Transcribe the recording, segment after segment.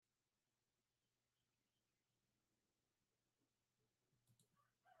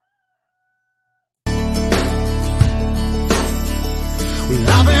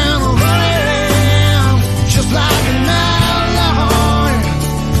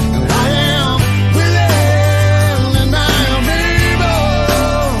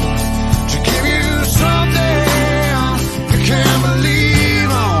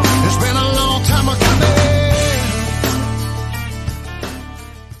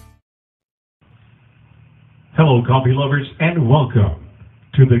Hello, coffee lovers, and welcome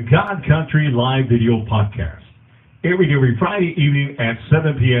to the God Country Live Video Podcast. Every Friday evening at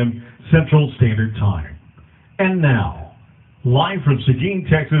 7 p.m. Central Standard Time. And now, live from Seguin,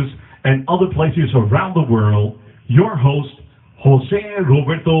 Texas, and other places around the world, your host, Jose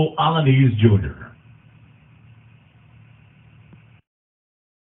Roberto Alanis Jr.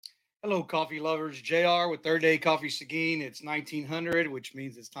 Hello, coffee lovers. JR with Third Day Coffee Seguin. It's 1900, which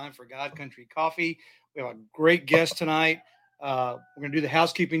means it's time for God Country Coffee. We have a great guest tonight. We're going to do the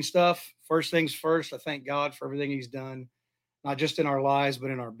housekeeping stuff. First things first, I thank God for everything he's done, not just in our lives,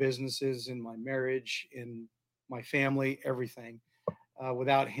 but in our businesses, in my marriage, in my family, everything.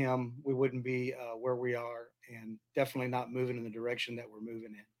 Without him, we wouldn't be where we are and definitely not moving in the direction that we're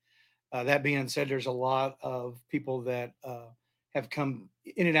moving in. That being said, there's a lot of people that have come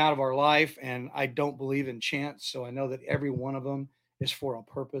in and out of our life, and I don't believe in chance. So I know that every one of them is for a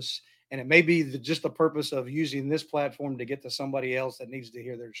purpose, and it may be just the purpose of using this platform to get to somebody else that needs to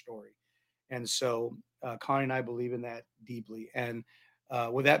hear their story. And so Connie and I believe in that deeply. And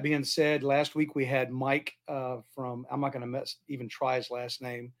with that being said, last week we had Mike from, I'm not going to even try his last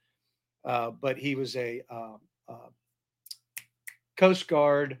name, but he was a Coast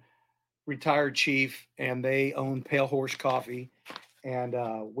Guard retired chief, and they own Pale Horse Coffee. And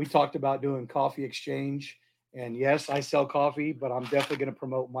we talked about doing coffee exchange. And yes, I sell coffee, but I'm definitely going to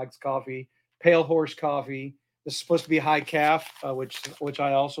promote Mike's Coffee, Pale Horse Coffee. This is supposed to be high calf, which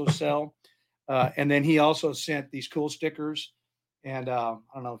I also sell. And then he also sent these cool stickers. And I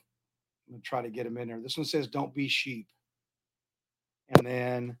don't know, I'm going to try to get them in there. This one says, "Don't be sheep." And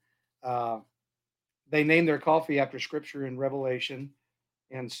then they named their coffee after scripture in Revelation.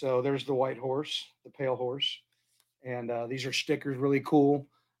 And so there's the white horse, the pale horse. And these are stickers, really cool.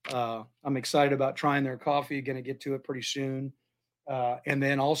 I'm excited about trying their coffee. Going to get to it pretty soon. And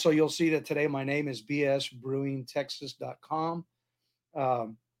then also you'll see that today my name is bsbrewingtexas.com.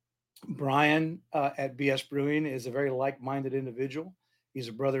 Brian at BS Brewing is a very like-minded individual. He's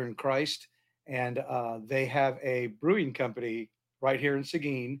a brother in Christ. And they have a brewing company right here in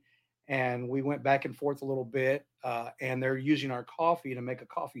Seguin. And we went back and forth a little bit, and they're using our coffee to make a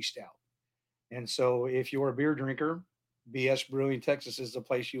coffee stout. And so if you're a beer drinker, BS Brewing Texas is the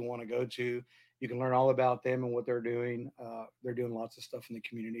place you want to go to. You can learn all about them and what they're doing. They're doing lots of stuff in the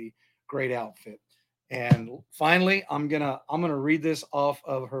community. Great outfit. And finally, I'm gonna read this off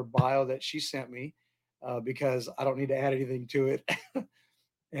of her bio that she sent me because I don't need to add anything to it.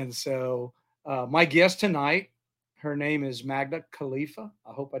 And so my guest tonight, her name is Magda Khalifa.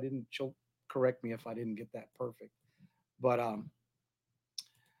 I hope she'll correct me if I didn't get that perfect. But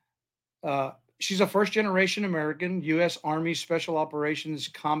she's a first generation American, U.S. Army Special Operations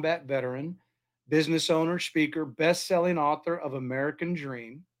combat veteran, business owner, speaker, best-selling author of American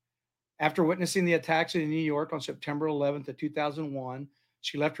Dream. After witnessing the attacks in New York on September 11th of 2001,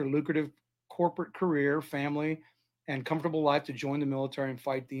 she left her lucrative corporate career, family, and comfortable life to join the military and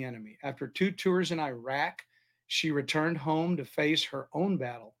fight the enemy. After 2 tours in Iraq, she returned home to face her own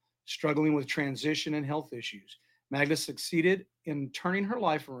battle, struggling with transition and health issues. Magda succeeded in turning her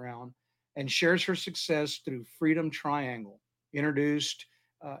life around and shares her success through Freedom Triangle, introduced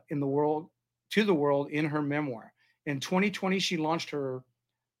to the world in her memoir. In 2020, she launched her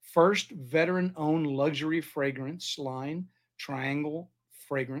first veteran-owned luxury fragrance line, Triangle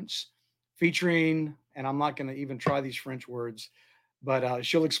Fragrance, featuring, and I'm not going to even try these French words, but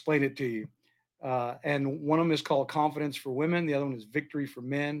she'll explain it to you. And one of them is called Confidence for Women. The other one is Victory for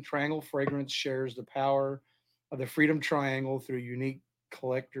Men. Triangle Fragrance shares the power of the Freedom Triangle through unique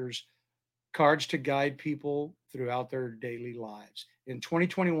collectors' cards to guide people throughout their daily lives. In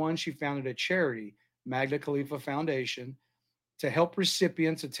 2021, she founded a charity, Magda Khalifa Foundation, to help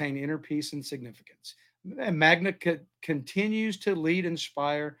recipients attain inner peace and significance. And Magda continues to lead,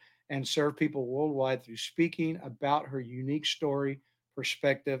 inspire, and serve people worldwide through speaking about her unique story,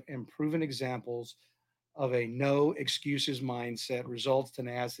 perspective, and proven examples of a no excuses mindset, results,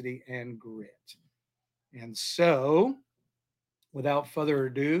 tenacity, and grit. And so, without further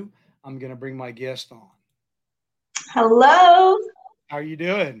ado, I'm going to bring my guest on. Hello. How are you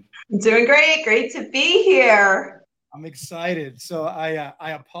doing? I'm doing great. Great to be here. I'm excited. So I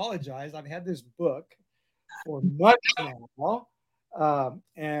apologize. I've had this book for months now.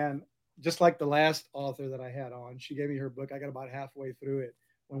 And just like the last author that I had on, she gave me her book. I got about halfway through it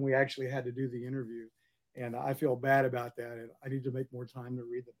when we actually had to do the interview. And I feel bad about that. And I need to make more time to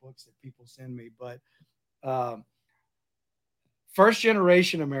read the books that people send me. But first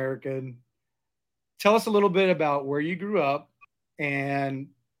generation American, tell us a little bit about where you grew up and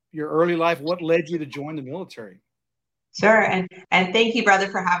your early life. What led you to join the military? Sure. And thank you, brother,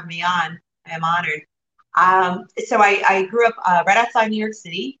 for having me on. I am honored. So I grew up right outside New York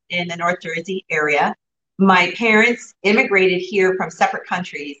City in the North Jersey area. My parents immigrated here from separate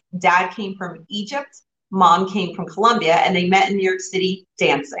countries. Dad came from Egypt, mom came from Colombia, and they met in New York City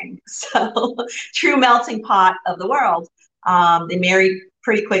dancing. So true melting pot of the world. They married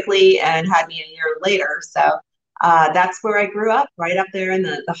pretty quickly and had me a year later. So that's where I grew up, right up there in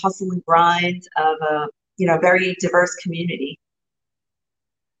the hustle and grind of a very diverse community.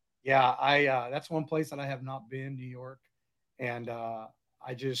 Yeah, I that's one place that I have not been, New York, and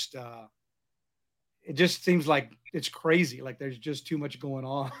I just it just seems like it's crazy. Like there's just too much going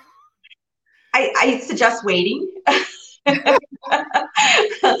on. I suggest waiting. A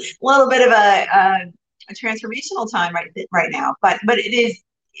little bit of a transformational time right now, but it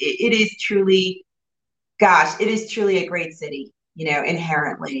is truly, gosh, it is truly a great city,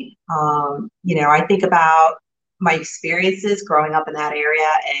 inherently. I think about my experiences growing up in that area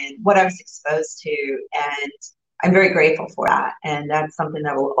and what I was exposed to, and I'm very grateful for that. And that's something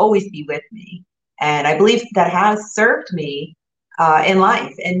that will always be with me. And I believe that has served me in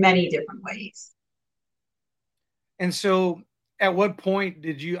life in many different ways. And so, at what point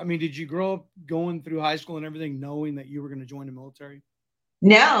did you? I mean, did you grow up going through high school and everything, knowing that you were going to join the military?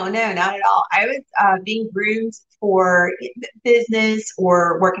 No, no, not at all. I was being groomed for business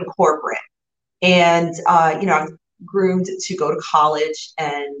or working corporate. And I was groomed to go to college,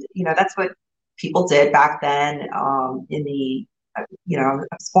 and that's what people did back then. In the I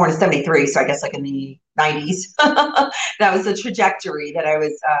was born in '73, so I guess like in the '90s, that was the trajectory that I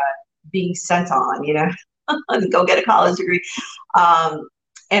was being sent on. To go get a college degree. Um,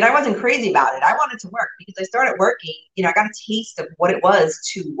 and I wasn't crazy about it. I wanted to work because I started working. I got a taste of what it was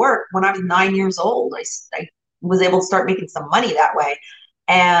to work when I was 9 years old. I was able to start making some money that way.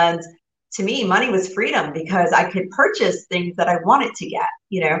 And to me, money was freedom because I could purchase things that I wanted to get,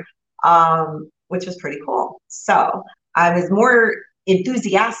 which was pretty cool. So I was more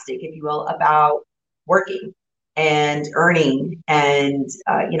enthusiastic, if you will, about working and earning and,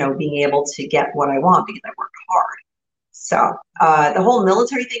 being able to get what I want because I worked hard. So the whole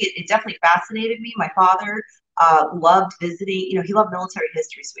military thing, it definitely fascinated me. My father loved visiting, he loved military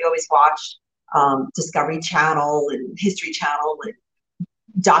history. So we always watched Discovery Channel and History Channel and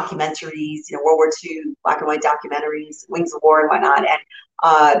documentaries, World War II, black and white documentaries, Wings of War and whatnot. And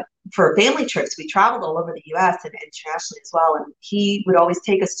for family trips, we traveled all over the US and internationally as well. And he would always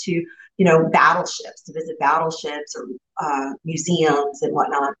take us to, battleships, to visit battleships or museums and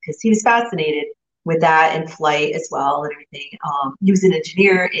whatnot, because he was fascinated with that and flight as well and everything. He was an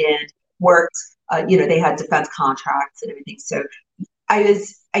engineer and worked, they had defense contracts and everything. So I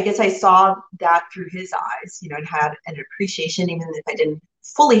guess I saw that through his eyes, and had an appreciation, even if I didn't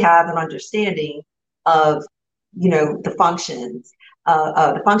fully have an understanding of, the function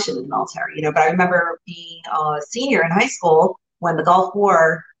of the military, but I remember being a senior in high school when the Gulf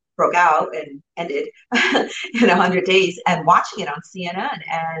War broke out and ended in 100 days and watching it on CNN.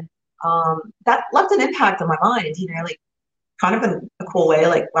 And that left an impact on my mind, like kind of in a cool way,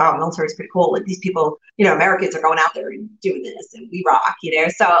 like, wow, military is pretty cool. Like these people, Americans are going out there and doing this and we rock,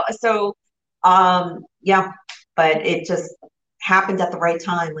 yeah, but it just happened at the right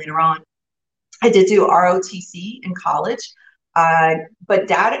time later on. I did do ROTC in college, but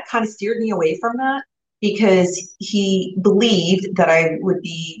dad had kind of steered me away from that because he believed that I would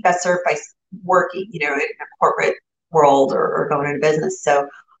be best served by working, in a corporate world or going into business. So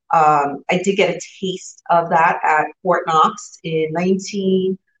I did get a taste of that at Fort Knox in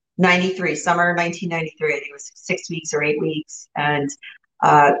 1993, summer 1993. I think it was 6 weeks or 8 weeks. And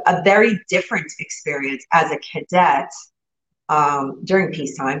a very different experience as a cadet during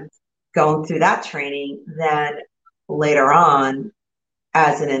peacetime, going through that training than later on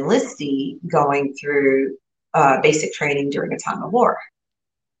as an enlistee going through basic training during a time of war.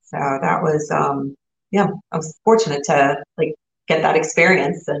 So that was, I was fortunate to get that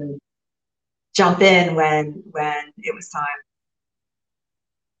experience and jump in when it was time.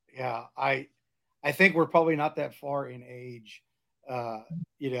 Yeah, I think we're probably not that far in age,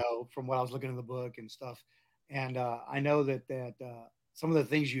 from what I was looking in the book and stuff. And I know that some of the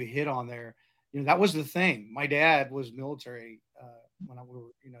things you hit on there, that was the thing. My dad was military when I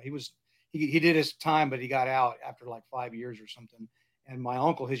were, he did his time, but he got out after like 5 years or something. And my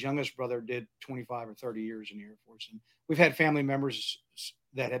uncle, his youngest brother, did 25 or 30 years in the Air Force. And we've had family members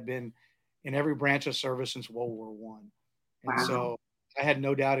that have been in every branch of service since World War One. And Wow. so I had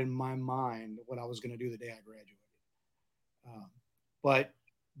no doubt in my mind what I was going to do the day I graduated. But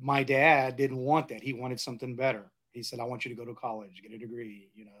my dad didn't want that. He wanted something better. He said, I want you to go to college, get a degree.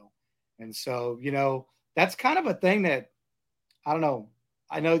 And so, that's kind of a thing that I don't know.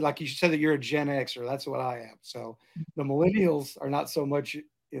 I know, like you said, that you're a Gen Xer. That's what I am. So the millennials are not so much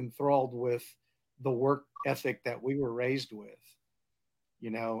enthralled with the work ethic that we were raised with,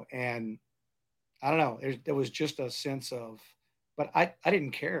 and I don't know. There was just a sense of, but I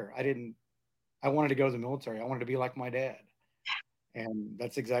didn't care. I wanted to go to the military. I wanted to be like my dad. And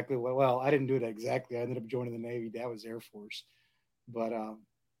that's exactly well, I didn't do it exactly. I ended up joining the Navy. Dad was Air Force, but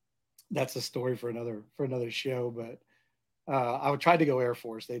that's a story for another show. But I tried to go Air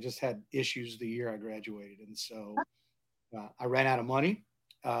Force. They just had issues the year I graduated. And so I ran out of money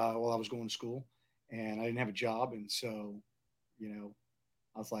while I was going to school, and I didn't have a job. And so,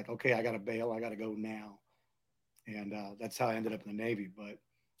 I was like, okay, I got to bail. I got to go now. And that's how I ended up in the Navy. But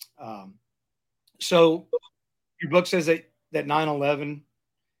so your book says that 9/11,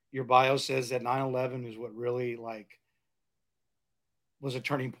 your bio says that 9/11 is what really was a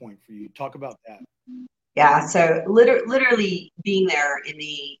turning point for you. Talk about that. Yeah, so literally being there in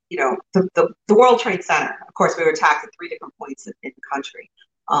the World Trade Center. Of course, we were attacked at 3 different points in the country,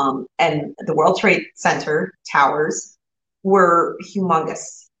 and the World Trade Center towers were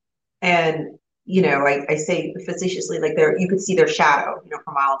humongous, and I say facetiously, like you could see their shadow,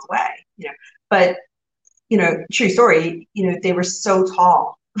 from miles away, but true story, they were so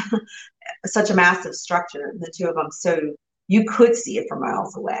tall, such a massive structure, the two of them, so you could see it from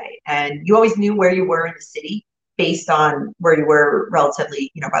miles away. And you always knew where you were in the city based on where you were relatively,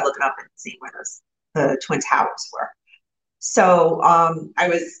 by looking up and seeing where the Twin Towers were. So I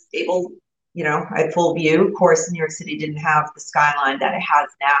was able, I had full view. Of course, New York City didn't have the skyline that it has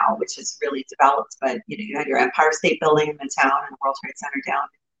now, which has really developed. But, you had your Empire State Building in Midtown and the World Trade Center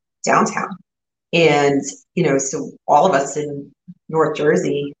downtown. And, so all of us in North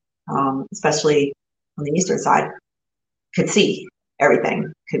Jersey, especially on the eastern side, could see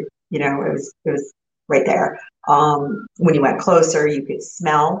everything. It was right there. When you went closer, you could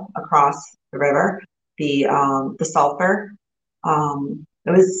smell across the river the sulfur.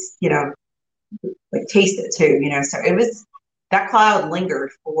 It was, taste it too. So it was, that cloud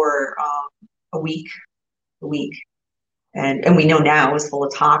lingered for a week, and we know now it was full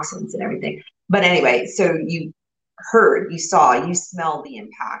of toxins and everything. But anyway, so you heard, you saw, you smelled the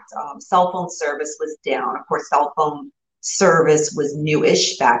impact. Cell phone service was down. Of course, cell phone service was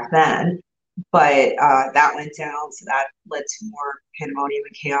newish back then, but that went down, so that led to more pandemonium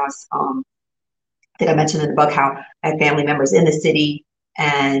and chaos. I think I mentioned in the book how I had family members in the city,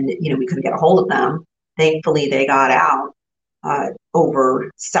 and we couldn't get a hold of them. Thankfully, they got out over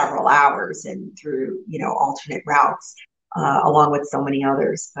several hours and through alternate routes, along with so many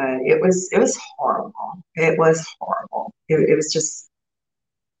others. But it was horrible. It was horrible. It was just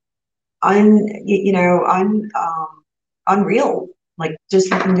unreal, like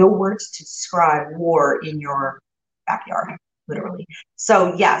just no words to describe war in your backyard, literally.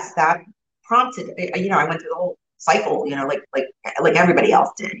 So yes, that prompted, I went through the whole cycle, like everybody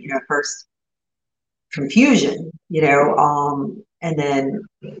else did, first confusion, and then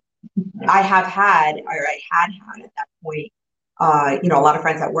I had had at that point, a lot of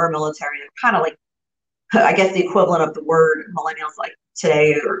friends that were military, and kind of like, I guess the equivalent of the word millennials like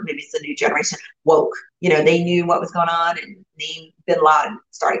today, or maybe it's the new generation, woke. They knew what was going on, and named Bin Laden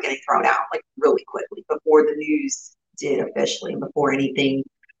started getting thrown out like really quickly before the news did officially, and before anything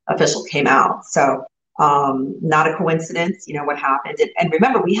official came out. So not a coincidence, what happened. And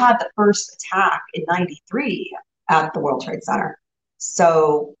remember, we had the first attack in '93 at the World Trade Center.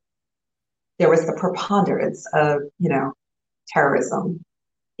 So there was the preponderance of, terrorism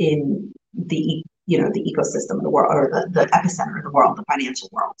in the ecosystem of the world, or the epicenter of the world, the financial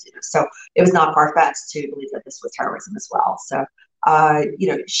world. So it was not far-fetched to believe that this was terrorism as well. So,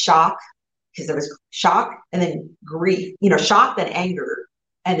 shock, because there was shock and then grief, shock, then anger,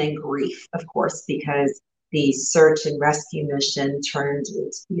 and then grief, of course, because the search and rescue mission turned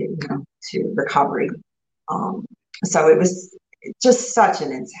to recovery. So it was just such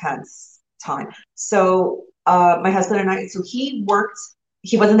an intense time. So my husband and I, so he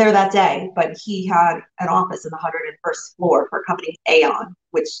wasn't there that day, but he had an office in the 101st floor for a company, Aon,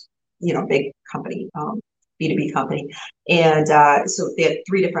 which, big company, B2B company. And so they had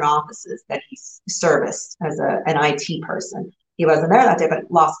 3 different offices that he serviced as an IT person. He wasn't there that day, but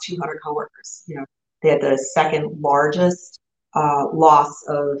lost 200 coworkers. They had the second largest loss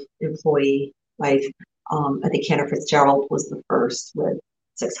of employee life. I think Cantor Fitzgerald was the first with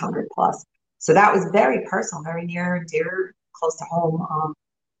 600 plus. So that was very personal, very near and dear, close to home.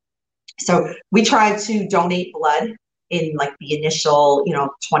 So we tried to donate blood in like the initial,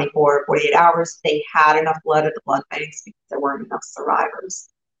 24, 48 hours. They had enough blood at the blood banks because there weren't enough survivors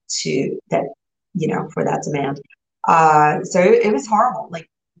for that demand. So it was horrible. Like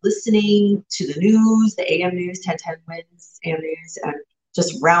listening to the news, the AM news, 1010 wins, AM news, and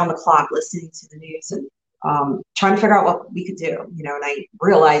just round the clock listening to the news and trying to figure out what we could do. And I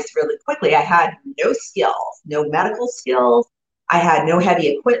realized really quickly I had no skills, no medical skills. I had no heavy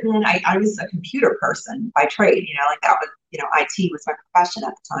equipment. I was a computer person by trade, like that was, IT was my profession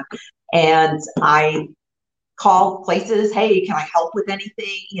at the time. And I called places, hey, can I help with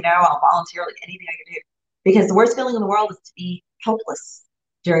anything? I'll volunteer, like anything I can do. Because the worst feeling in the world is to be helpless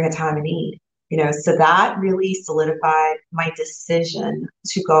during a time of need. So that really solidified my decision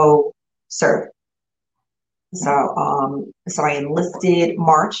to go serve. So I enlisted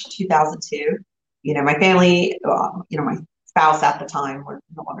March 2002. My family, my spouse at the time, we're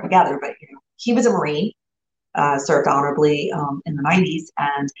no longer together, but he was a Marine, served honorably in the 90s,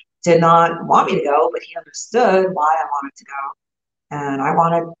 and did not want me to go, but he understood why I wanted to go, and I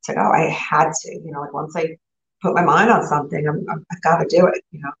wanted to go. I had to, like once I put my mind on something, I've got to do it.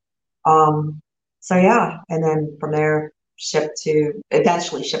 So yeah, and then from there,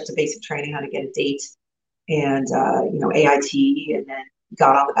 eventually shipped to basic training, how to get a date, and AIT, and then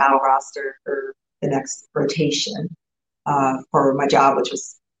got on the battle roster for the next rotation for my job, which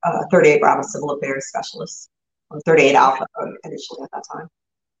was 38 Bravo Civil Affairs Specialist, or 38 Alpha initially at that time.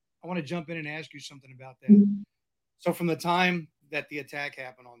 I want to jump in and ask you something about that. Mm-hmm. So from the time that the attack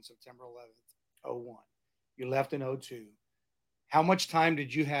happened on September 11th, 01, you left in 02. How much time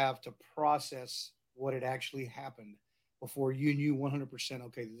did you have to process what had actually happened before you knew 100%,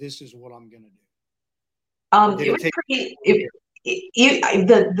 okay, this is what I'm going to do? It was pretty.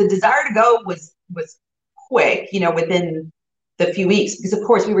 The desire to go was quick, within the few weeks, because of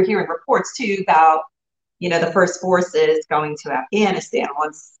course we were hearing reports too about, the first forces going to Afghanistan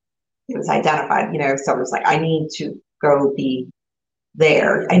once it was identified. So it was like, I need to go be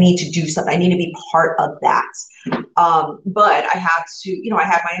there. I need to do something. I need to be part of that. But I had to, I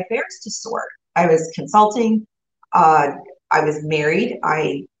had my affairs to sort. I was consulting. I was married.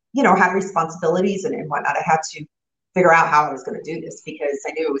 I had responsibilities and whatnot. I had to figure out how I was going to do this because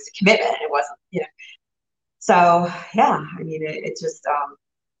I knew it was a commitment. It wasn't, So yeah, I mean, it just,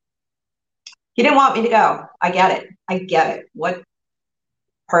 he didn't want me to go. I get it. What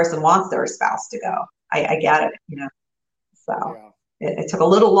person wants their spouse to go? I get it, So it took a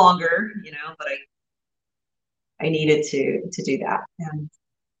little longer, but I needed to do that. And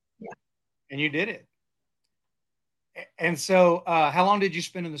yeah. And you did it. And so, how long did you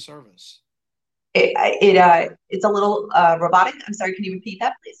spend in the service? It's a little robotic. I'm sorry. Can you repeat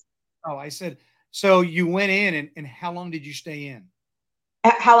that, please? Oh, I said, so you went in, and how long did you stay in?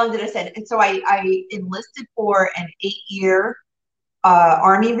 How long did I stay? And so I enlisted for an 8-year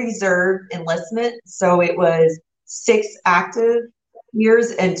Army Reserve enlistment. So it was 6 active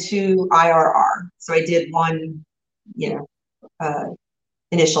years and 2 IRR. So I did one,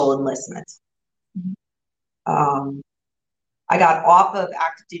 initial enlistment. I got off of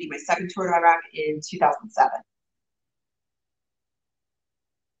active duty my second tour to Iraq in 2007.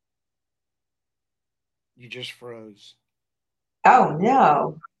 You just froze. Oh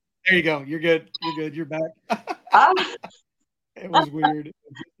no! There you go. You're good. You're back. It was weird.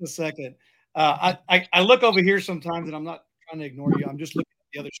 Just a second. I look over here sometimes, and I'm not trying to ignore you. I'm just looking at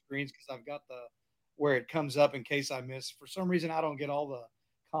the other screens because I've got where it comes up in case I miss. For some reason, I don't get all the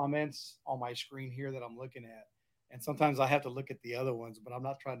comments on my screen here that I'm looking at. And sometimes I have to look at the other ones, but I'm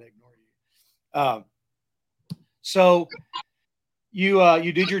not trying to ignore you. So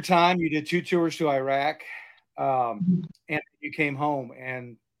you did your time. You did 2 tours to Iraq, and you came home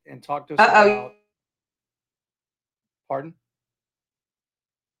and talked to us about. Pardon?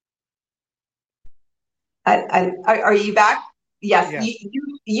 Are you back? Yes.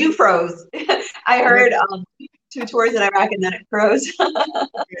 You froze. I heard 2 tours in Iraq and then it froze.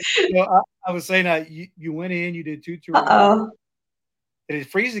 So I was saying you went in, you did 2 tours. Uh-oh. Did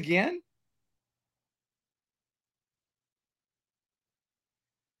it freeze again?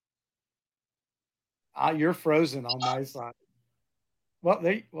 You're frozen on my side. Well,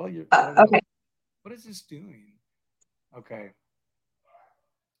 you're okay. What is this doing? Okay.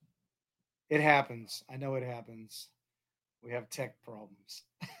 It happens. I know it happens. We have tech problems.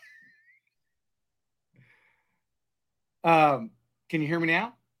 Can you hear me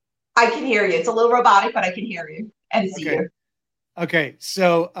now? I can hear you. It's a little robotic, but I can hear you and see you. Okay.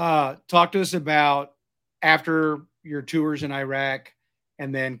 So talk to us about after your tours in Iraq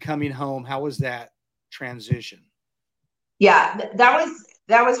and then coming home. How was that transition? Yeah,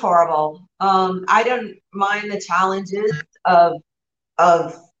 that was horrible. I don't mind the challenges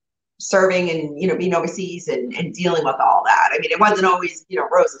of serving and being overseas and dealing with all that. I mean, it wasn't always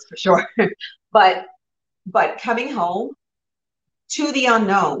roses for sure, but But coming home to the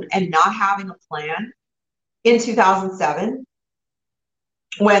unknown and not having a plan in 2007,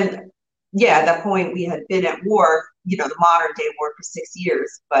 when, yeah, at that point we had been at war, the modern day war for 6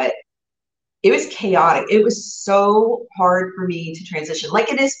 years, but it was chaotic. It was so hard for me to transition,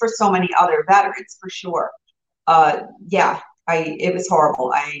 like it is for so many other veterans, for sure. Yeah, it was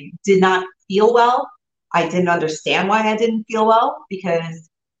horrible. I did not feel well. I didn't understand why I didn't feel well because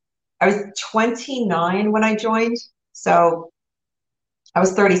I was 29 when I joined. So I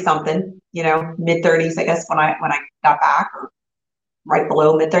was 30 something, mid 30s, I guess, when I got back, or right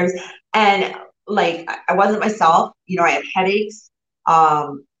below mid 30s. And like I wasn't myself, I had headaches,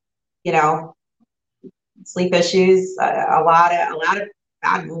 um, you know, sleep issues, a lot of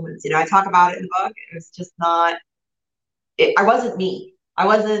bad moments. I talk about it in the book. It was just not I wasn't me. I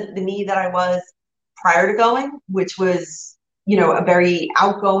wasn't the me that I was prior to going, which was, a very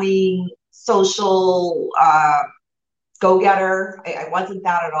outgoing, social, go-getter. I wasn't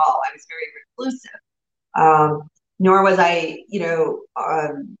that at all. I was very reclusive. Nor was I,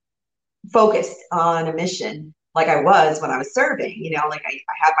 focused on a mission like I was when I was serving. Like I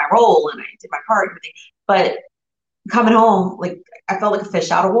had my role and I did my part and everything. But coming home, like I felt like a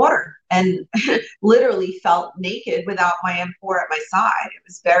fish out of water and literally felt naked without my M4 at my side. It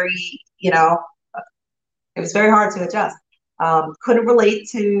was very hard to adjust. Couldn't relate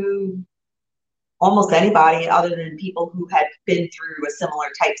to almost anybody other than people who had been through a similar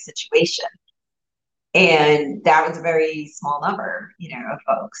type situation. And that was a very small number, of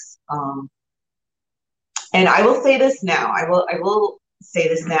folks. And I will say this now. I will say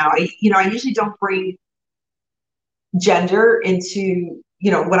this now. I usually don't bring gender into,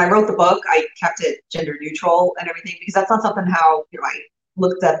 when I wrote the book, I kept it gender neutral and everything, because that's not something how, I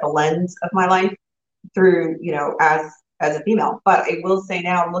looked at the lens of my life through, as a female. But I will say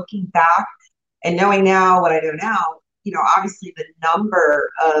now, looking back and knowing now what I know now, obviously the number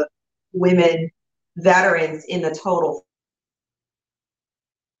of women veterans in the total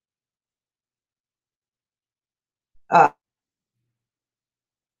uh,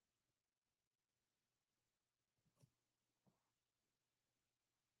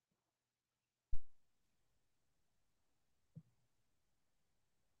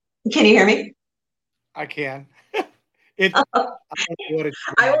 can you hear me? I can. It. I don't know what it's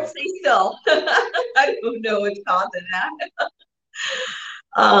I will doing. stay still. I don't know what's causing that.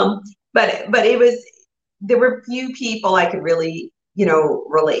 Um, but there were few people I could really,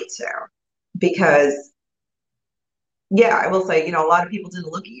 relate to, because yeah, I will say, a lot of people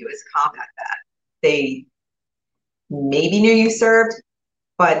didn't look at you as a combat vet. They maybe knew you served,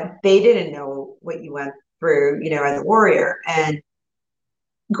 but they didn't know what you went through, as a warrior. And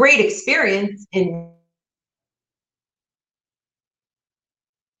great experience in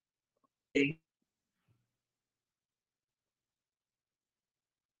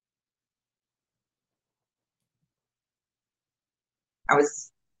I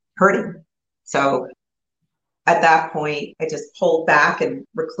was hurting. So at that point, I just pulled back and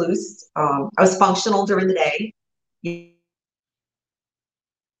recluse. I was functional during the day.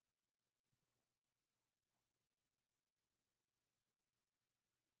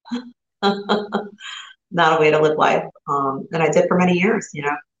 Not a way to live life. And I did for many years,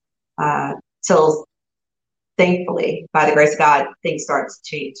 till thankfully, by the grace of God, things started to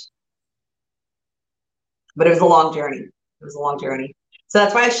change. But it was a long journey. It was a long journey. So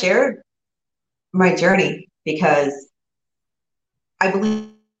that's why I shared my journey, because I believe,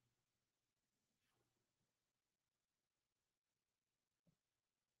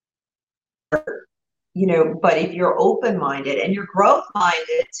 but if you're open minded and you're growth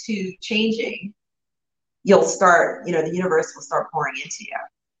minded to changing, you'll start, the universe will start pouring into you.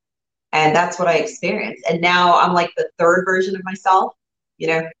 And that's what I experienced. And now I'm like the third version of myself.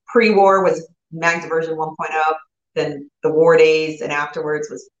 Pre-war was Magda version 1.0, then the war days and afterwards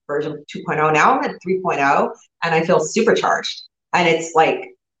was version 2.0. Now I'm at 3.0 and I feel supercharged. And it's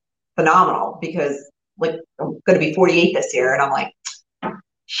like phenomenal, because like I'm going to be 48 this year and I'm like,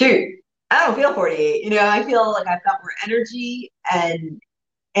 shoot, I don't feel 48. I feel like I've got more energy and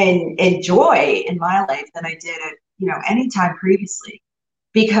joy in my life than I did at, any time previously,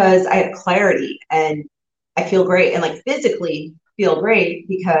 because I have clarity and I feel great, and like physically feel great,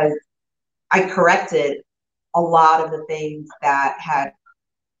 because I corrected a lot of the things that had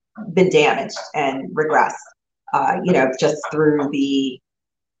been damaged and regressed, just through the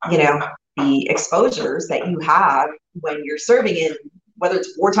exposures that you have when you're serving in, whether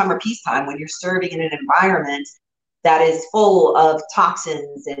it's wartime or peacetime, when you're serving in an environment that is full of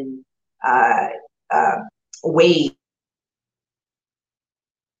toxins and uh, uh, waste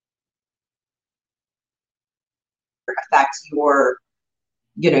affect your,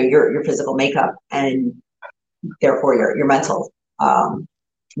 your physical makeup and therefore your mental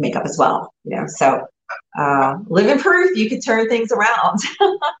makeup as well. So living proof you can turn things around.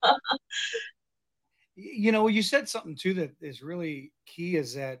 You said something too that is really key,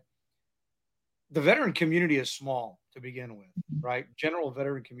 is that the veteran community is small to begin with, right? General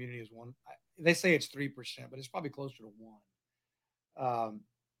veteran community is one. They say it's 3%, but it's probably closer to one.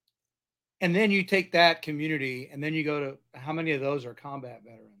 And then you take that community, and then you go to how many of those are combat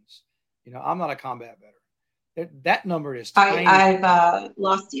veterans? I'm not a combat veteran. That number is tiny. I've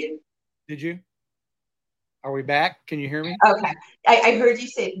lost you. Did you? Are we back? Can you hear me? Okay. I heard you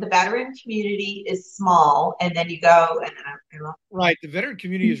say the veteran community is small, and then you go, and then right. The veteran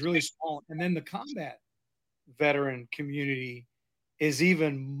community is really small, and then the combat veteran community is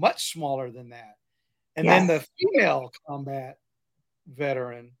even much smaller than that. And then the female combat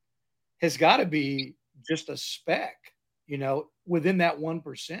veteran has got to be just a speck, within that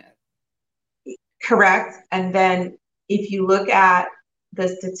 1%. Correct. And then if you look at the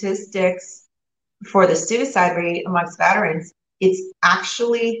statistics for the suicide rate amongst veterans, it's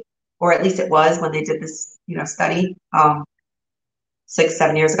actually, or at least it was when they did this, study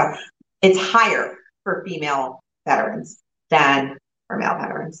 6-7 years ago, it's higher for female veterans than for male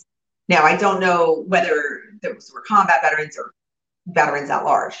veterans. Now, I don't know whether those were combat veterans or veterans at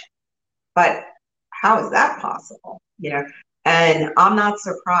large, but how is that possible? And I'm not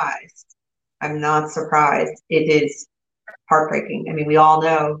surprised. It is heartbreaking. I mean, we all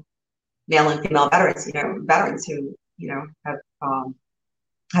know male and female veterans, veterans who,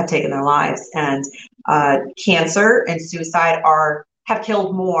 have taken their lives, and cancer and suicide have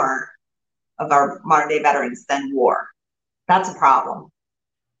killed more of our modern day veterans than war. That's a problem.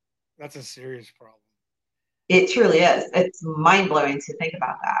 That's a serious problem. It truly is. It's mind blowing to think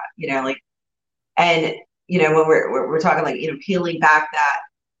about that, and when we're talking peeling back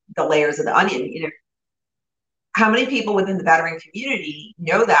the layers of the onion, how many people within the veteran community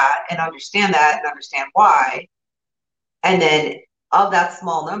know that and understand why? And then of that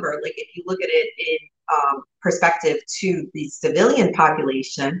small number, if you look at it in perspective to the civilian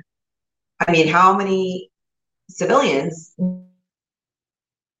population, I mean, how many civilians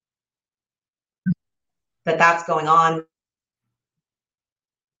that's going on?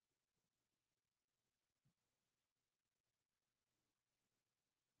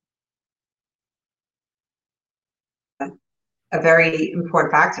 A very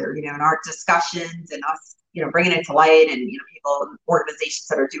important factor, in our discussions and us, bringing it to light, and, people, organizations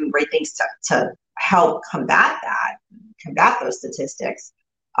that are doing great things to help combat those statistics.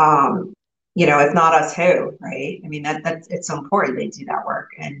 If not us, who, right? I mean, that's it's so important they do that work.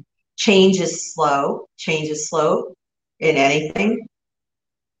 And change is slow in anything,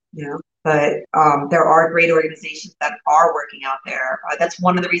 but there are great organizations that are working out there. That's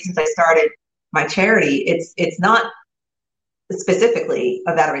one of the reasons I started my charity. It's not specifically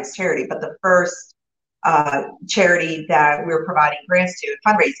a veterans charity, but the first charity that we're providing grants to and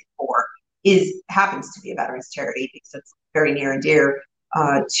fundraising for happens to be a veterans charity, because it's very near and dear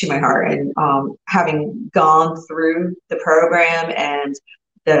to my heart. And having gone through the program and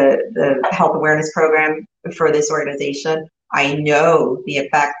the health awareness program for this organization, I know the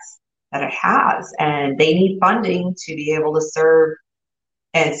effects that it has, and they need funding to be able to serve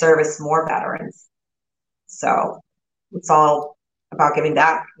and service more veterans. So it's all about giving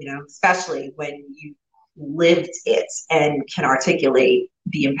back, especially when you lived it and can articulate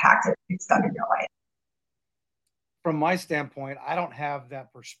the impact it's done in your life. From my standpoint, I don't have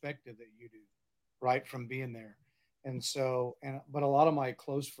that perspective that you do, right, from being there. And so, but a lot of my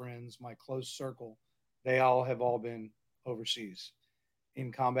close friends, my close circle, they all have been overseas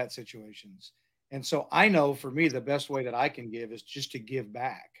in combat situations. And so I know, for me, the best way that I can give is just to give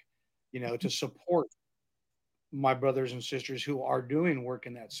back, to support my brothers and sisters who are doing work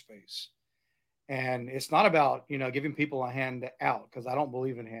in that space. And it's not about, giving people a hand out, because I don't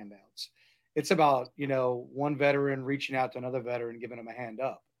believe in handouts. It's about, one veteran reaching out to another veteran, giving them a hand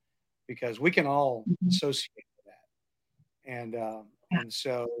up, because we can all associate with that. And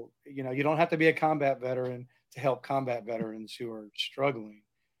so, you don't have to be a combat veteran to help combat veterans who are struggling.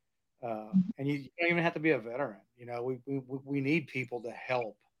 And you don't even have to be a veteran. We need people to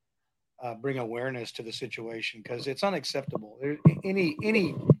help bring awareness to the situation, because it's unacceptable.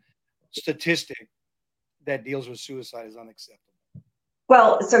 Any statistic that deals with suicide is unacceptable.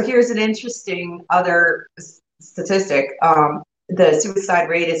 Well, so here's an interesting other statistic. The suicide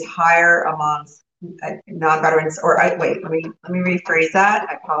rate is higher amongst non-veterans, let me rephrase that.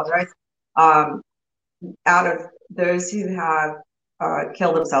 I apologize. Out of those who have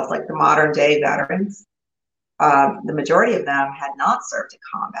killed themselves, like the modern day veterans, the majority of them had not served in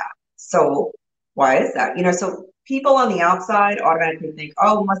combat. So why is that? So people on the outside automatically think,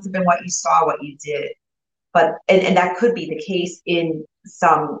 oh, it must have been what you saw, what you did. But, and that could be the case in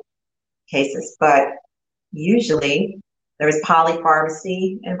some cases, but usually there was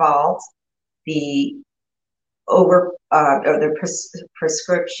polypharmacy involved, the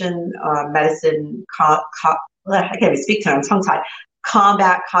prescription medicine, I can't even speak to it, I'm tongue-tied,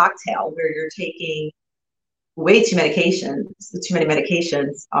 combat cocktail, where you're taking way too many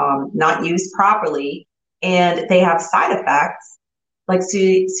medications, not used properly, and they have side effects like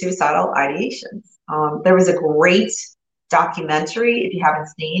suicidal ideations. There was a great documentary, if you haven't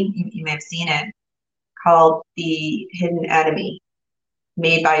seen, you may have seen it, called The Hidden Enemy,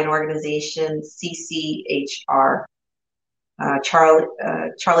 made by an organization, CCHR,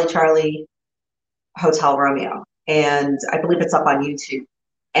 Charlie Hotel Romeo. And I believe it's up on YouTube.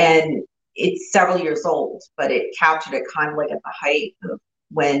 And it's several years old, but it captured it kind of like at the height of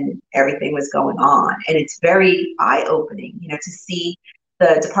when everything was going on. And it's very eye-opening, to see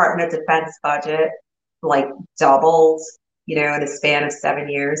the Department of Defense budget like doubled, in a span of 7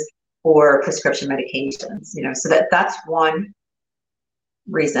 years for prescription medications, so that's one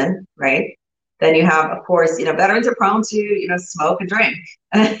reason, right? Then you have, of course, veterans are prone to, smoke and drink,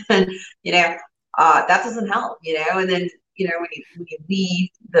 and that doesn't help, and then, when you leave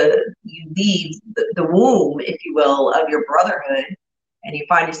the womb, if you will, of your brotherhood, and you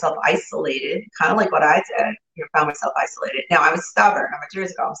find yourself isolated, kind of like what I did, found myself isolated. Now, I was stubborn. I'm a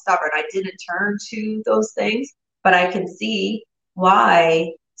Jersey girl. I'm stubborn. I didn't turn to those things, but I can see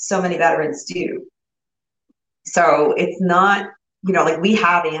why so many veterans do. So it's not, like we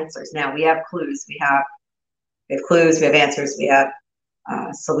have answers now. We have clues. We have clues. We have answers. We have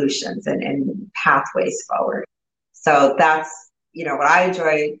solutions and pathways forward. So that's, what I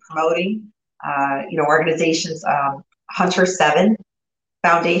enjoy promoting. Organizations, Hunter 7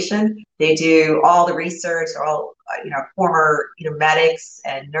 Foundation, they do all the research, all former medics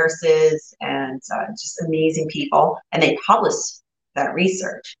and nurses and just amazing people, and they publish that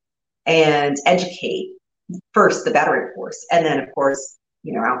research and educate first the veteran force, and then of course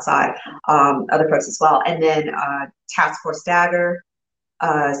outside other folks as well. And then Task Force Dagger,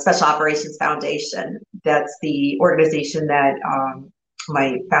 Special Operations Foundation, that's the organization that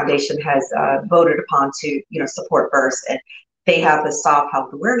my foundation has voted upon to support first, and they have the Soft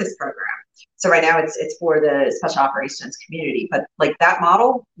Health Awareness Program. So right now it's for the special operations community, but like that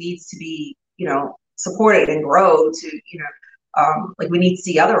model needs to be supported and grow to like we need to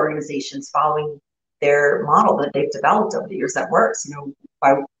see other organizations following their model that they've developed over the years that works,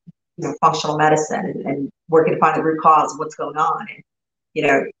 by functional medicine and working to find the root cause of what's going on,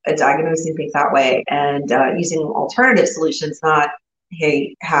 and diagnosing things that way, and using alternative solutions, not,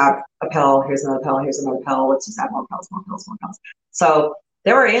 hey, have a pill, here's another pill, here's another pill, let's just have more pills, more pills, more pills. So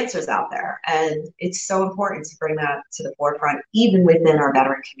there are answers out there, and it's so important to bring that to the forefront, even within our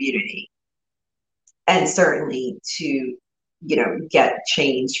veteran community, and certainly to get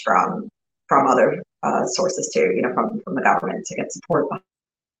change from other sources too, from the government, to get support behind.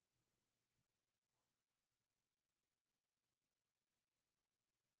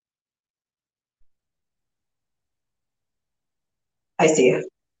 I see you.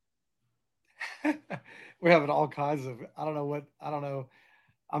 We're having all kinds of, I don't know.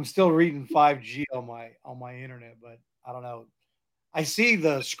 I'm still reading 5G on my internet, but I don't know. I see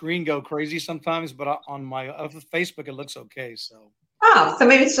the screen go crazy sometimes, but on my other Facebook it looks okay. So so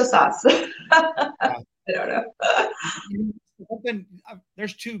maybe it's just us. I don't know.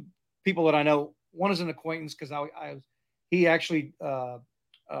 There's two people that I know. One is an acquaintance because he actually what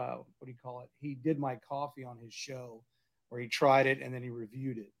do you call it? He did my coffee on his show, where he tried it and then he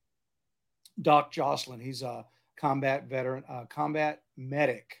reviewed it. Doc Jocelyn, he's a combat veteran, combat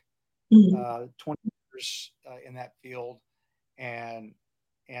medic, 20 years in that field. And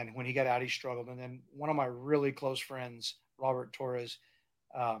when he got out, he struggled. And then one of my really close friends, Robert Torres,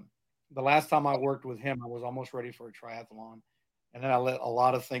 the last time I worked with him, I was almost ready for a triathlon. And then I let a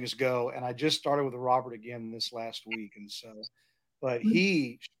lot of things go. And I just started with Robert again this last week. And so, but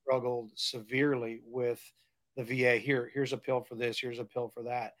he struggled severely with the VA. Here's a pill for this, here's a pill for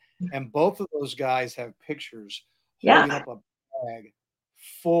that. And both of those guys have pictures holding up a bag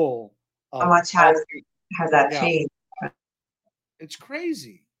full of. How much has that changed? It's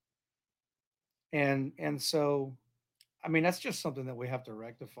crazy. And so, I mean, that's just something that we have to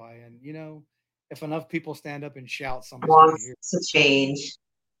rectify. And, if enough people stand up and shout, somebody wants to change,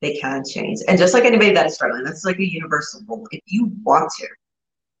 they can change. And just like anybody that's struggling, that's like a universal rule. If you want to,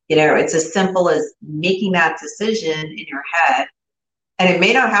 it's as simple as making that decision in your head. And it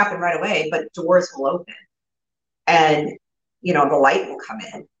may not happen right away, but doors will open. and, the light will come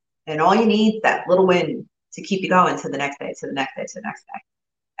in, and all you need is that little wind to keep you going to the next day, to the next day, to the next day.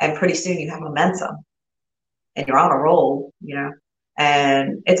 And pretty soon you have momentum and you're on a roll,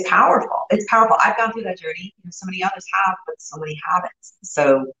 and it's powerful. It's powerful. I've gone through that journey. So many others have, but so many haven't.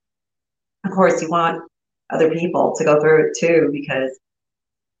 So of course you want other people to go through it too, because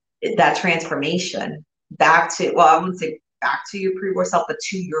that transformation back to, well, I wouldn't say back to your pre-war self, but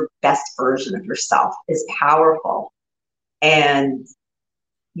to your best version of yourself is powerful. And,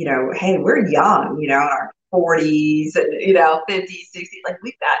 hey, we're young, in our 40s and, 50s, 60s, like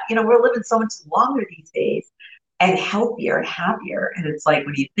we've got, we're living so much longer these days and healthier and happier. And it's like,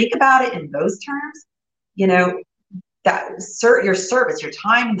 when you think about it in those terms, that your service, your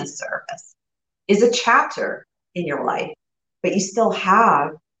time in the service is a chapter in your life, but you still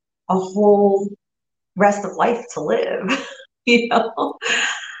have a whole rest of life to live. Yeah.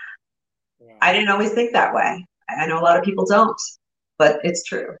 I didn't always think that way. I know a lot of people don't, but it's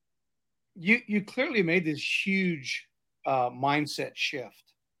true. You clearly made this huge mindset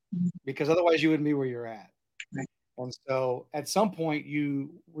shift, because otherwise you wouldn't be where you're at. Right. And so at some point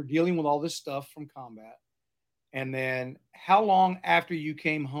you were dealing with all this stuff from combat. And then how long after you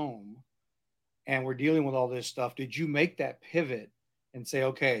came home and were dealing with all this stuff did you make that pivot and say,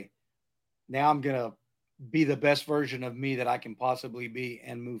 okay, now I'm going to be the best version of me that I can possibly be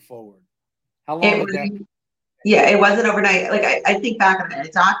and move forward? How long did that? Yeah, it wasn't overnight. Like I think back on it, I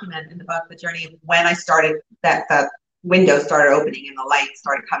document in the book the journey of when I started, that the window started opening and the light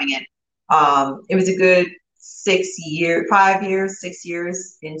started coming in. It was a good 6 years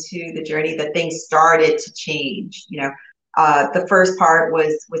into the journey that things started to change. The first part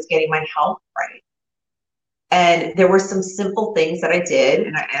was getting my health right. And there were some simple things that I did,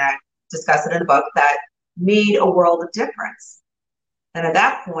 and I discuss it in the book, that made a world of difference. And at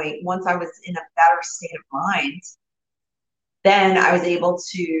that point, once I was in a better state of mind, then I was able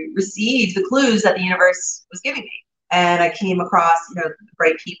to receive the clues that the universe was giving me. And I came across, the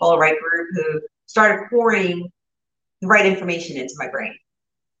right people, right group who started pouring the right information into my brain,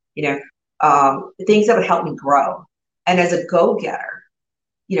 things that would help me grow. And as a go-getter,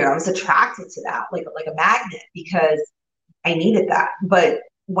 I was attracted to that like a magnet, because I needed that. But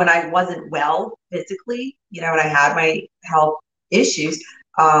when I wasn't well physically, and I had my health issues,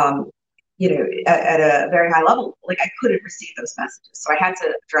 at a very high level, like I couldn't receive those messages. So I had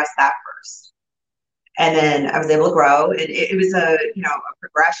to address that first. And then I was able to grow, and it was a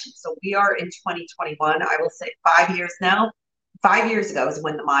progression. So we are in 2021, I will say 5 years now. 5 years ago is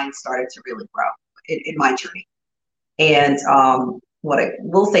when the mind started to really grow in my journey. And what I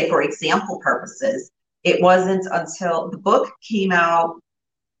will say, for example purposes, it wasn't until the book came out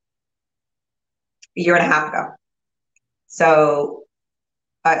a year and a half ago. So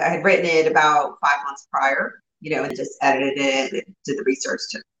I had written it about 5 months prior, and just edited it and did the research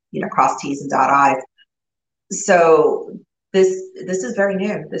to, cross T's and dot I's. So this is very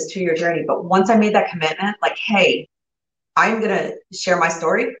new, this 2-year journey. But once I made that commitment, like, hey, I'm going to share my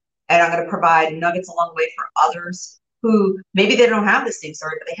story, and I'm going to provide nuggets along the way for others who maybe they don't have the same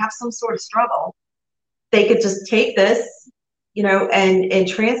story, but they have some sort of struggle. They could just take this, and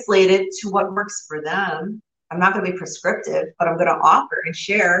translate it to what works for them. I'm not going to be prescriptive, but I'm going to offer and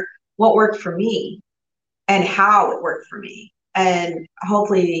share what worked for me and how it worked for me. And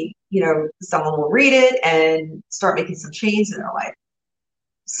hopefully, someone will read it and start making some change in their life.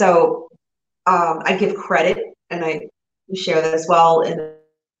 So I give credit, and I share that as well, in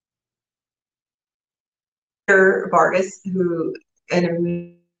Vargas, who,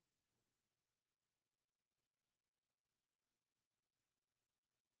 and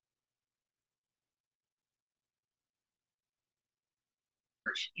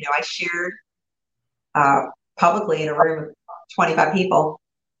I shared publicly in a room of 25 people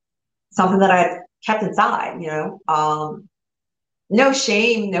something that I had kept inside, no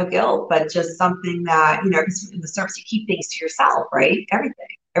shame, no guilt, but just something that, because in the service, you keep things to yourself, right?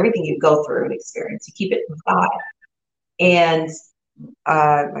 Everything you go through and experience, you keep it inside. And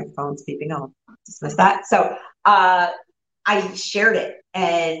my phone's beeping, I'll dismiss that. So I shared it,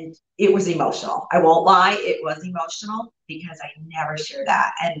 and it was emotional. I won't lie, it was emotional, because I never shared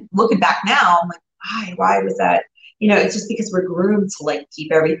that. And looking back now, I'm like, why was that? It's just because we're groomed to like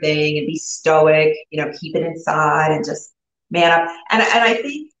keep everything and be stoic, keep it inside and just man up. And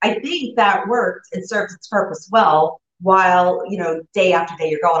I think that worked and served its purpose well, while, day after day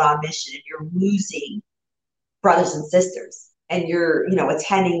you're going on mission and you're losing brothers and sisters, and you're,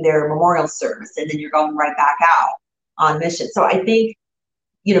 attending their memorial service, and then you're going right back out on mission. So I think,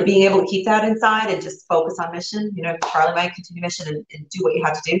 being able to keep that inside and just focus on mission, Charlie might continue mission and do what you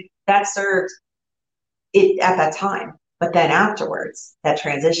have to do, that served it at that time. But then afterwards, that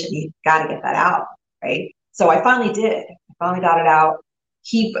transition, you got to get that out, right? So I finally did. I finally got it out.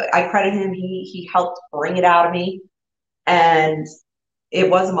 I credit him. He helped bring it out of me, and it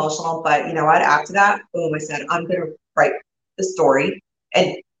was emotional. But you know what? After that, boom! I said, I'm going to write the story.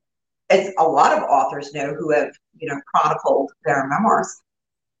 And as a lot of authors know who have, you know, chronicled their memoirs,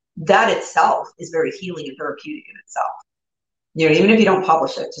 that itself is very healing and therapeutic in itself. You know, even if you don't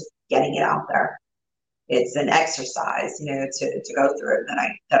publish it, just getting it out there, it's an exercise, you know, to go through it that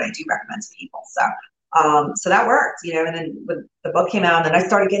I do recommend to people. So that worked, you know. And then when the book came out, and then I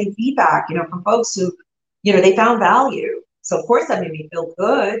started getting feedback, you know, from folks who, you know, they found value. So of course that made me feel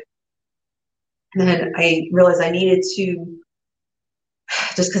good. And then I realized I needed to,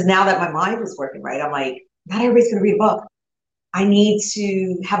 just because now that my mind was working right, I'm like, not everybody's going to read a book. I need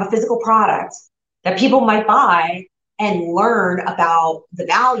to have a physical product that people might buy and learn about the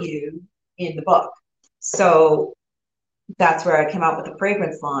value in the book. So that's where I came out with the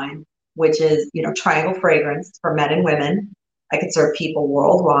fragrance line, which is, you know, Triangle Fragrance for men and women. I could serve people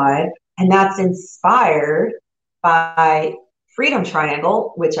worldwide. And that's inspired by Freedom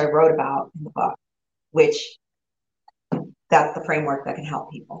Triangle, which I wrote about in the book, which that's the framework that can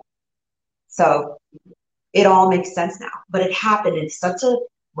help people. So it all makes sense now, but it happened in such a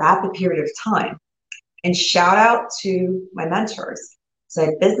rapid period of time. And shout out to my mentors. So I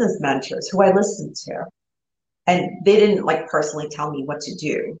had business mentors who I listened to, and they didn't like personally tell me what to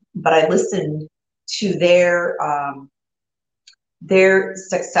do, but I listened to their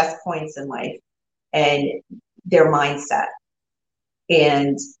success points in life and their mindset.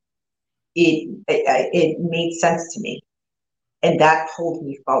 And it made sense to me, and that pulled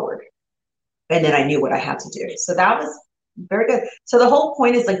me forward. And then I knew what I had to do. So that was very good. So the whole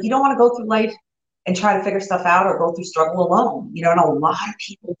point is, like, you don't want to go through life and try to figure stuff out or go through struggle alone. You know, and a lot of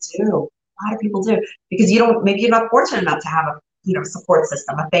people do. A lot of people do, because maybe you're not fortunate enough to have a, you know, support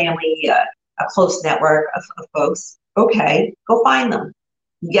system, a family, a close network of folks. Okay, go find them.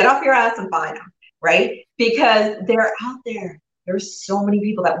 Get off your ass and find them, right? Because they're out there. There's so many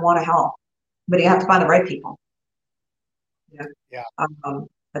people that want to help, but you have to find the right people. Yeah.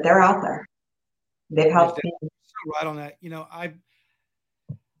 But they're out there. They've helped me. So right on that. You know,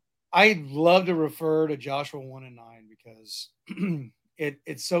 I love to refer to Joshua 1 and 9 because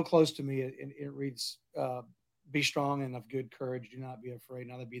it's so close to me. It reads, be strong and of good courage. Do not be afraid.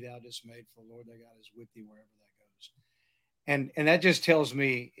 Neither be thou dismayed, for the Lord thy God is with thee wherever that goes. And that just tells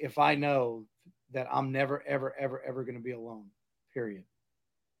me, if I know that I'm never, ever, ever, ever going to be alone, period.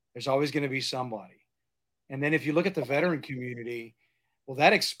 There's always going to be somebody. And then if you look at the veteran community, well,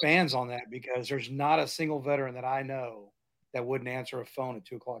 that expands on that, because there's not a single veteran that I know that wouldn't answer a phone at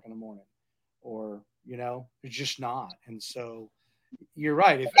 2:00 in the morning, or, you know, it's just not. And so you're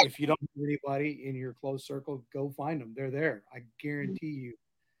right. If you don't have anybody in your close circle, go find them. They're there. I guarantee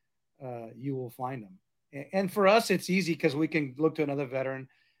you, you will find them. And for us, it's easy because we can look to another veteran.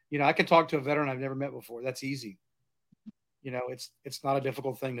 You know, I can talk to a veteran I've never met before. That's easy. You know, it's not a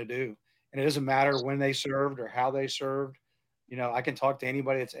difficult thing to do. And it doesn't matter when they served or how they served. You know, I can talk to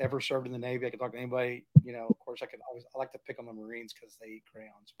anybody that's ever served in the Navy. I can talk to anybody, you know, of course I like to pick on the Marines because they eat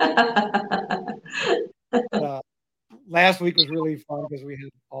crayons. Last week was really fun because we had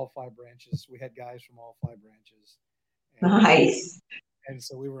all 5 branches. We had guys from all 5 branches. Nice. And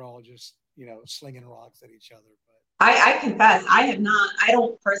so we were all just, you know, slinging rocks at each other. But I confess, I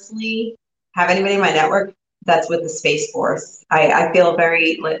don't personally have anybody in my network that's with the Space Force. I feel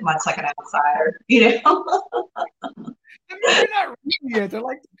very much like an outsider, you know? I mean, they're not real yet. They're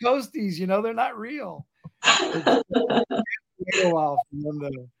like the Coasties, you know, they're not real. It's a while for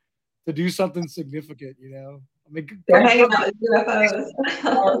them to do something significant, you know. I mean, they're hanging out with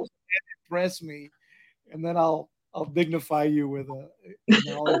UFOs. Impress me, and then I'll dignify you with a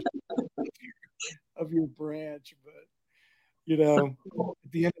knowledge of your branch. But, you know,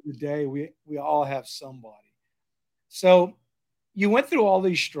 at the end of the day, we all have somebody. So you went through all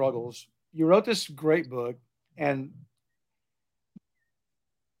these struggles. You wrote this great book, and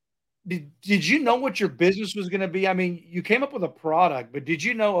did you know what your business was going to be? I mean, you came up with a product, but did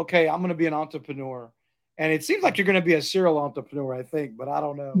you know, okay, I'm going to be an entrepreneur? And it seems like you're going to be a serial entrepreneur, I think, but I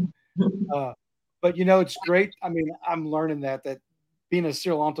don't know. But, you know, it's great. I mean, I'm learning that being a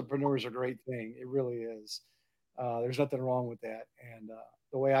serial entrepreneur is a great thing. It really is. There's nothing wrong with that. And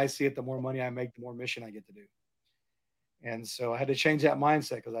the way I see it, the more money I make, the more mission I get to do. And so I had to change that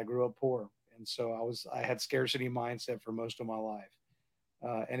mindset because I grew up poor. And so I had scarcity mindset for most of my life.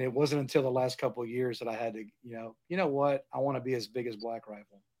 And it wasn't until the last couple of years that I had to, you know what? I want to be as big as Black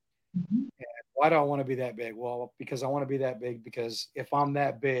Rifle. And why do I want to be that big? Well, because I want to be that big, because if I'm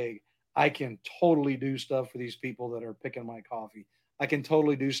that big, I can totally do stuff for these people that are picking my coffee. I can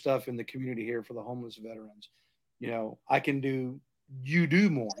totally do stuff in the community here for the homeless veterans. I can do, you do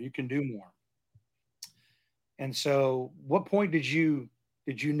more, you can do more. And so what point did you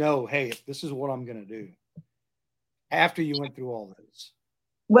know, hey, this is what I'm going to do after you went through all this?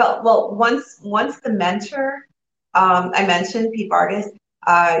 Well, once the mentor, I mentioned, Pete Vargas,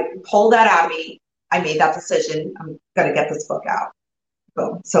 pulled that out of me, I made that decision. I'm going to get this book out.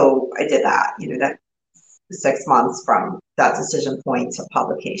 Boom. So I did that, that 6 months from that decision point to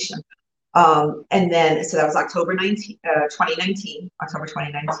publication. And then, so that was October 2019, October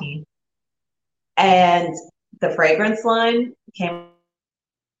 2019. And the fragrance line came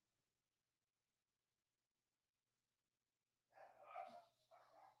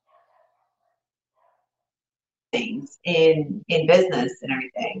things in business and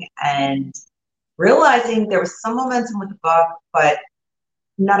everything. And realizing there was some momentum with the book, but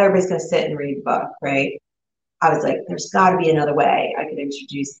not everybody's going to sit and read the book, right? I was like, there's got to be another way I could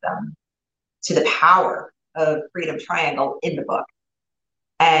introduce them to the power of Freedom Triangle in the book.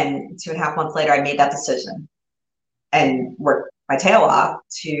 And 2.5 months later, I made that decision and worked my tail off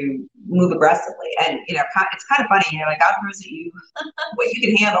to move aggressively. And, it's kind of funny, like God throws at you what you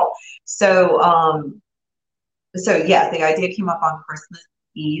can handle. So yeah, the idea came up on Christmas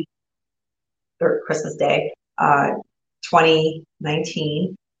Eve or Christmas Day,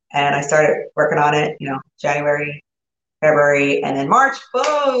 2019. And I started working on it, January, February, and then March,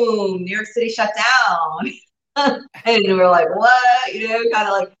 boom, New York City shut down. And we were like, what? Kind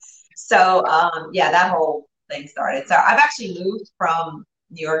of like, so yeah, that whole thing started. So I've actually moved from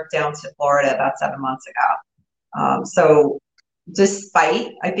New York down to Florida about 7 months ago. So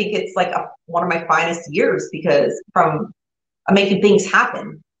despite, I think it's like one of my finest years because from making things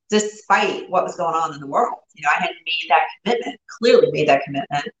happen, despite what was going on in the world. I had made that commitment, clearly made that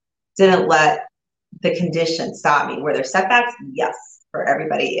commitment, didn't let the conditions stop me. Were there setbacks? Yes, for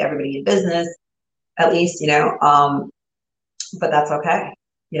everybody in business, at least, but that's okay,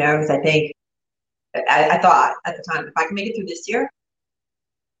 because I think, I thought at the time, if I can make it through this year,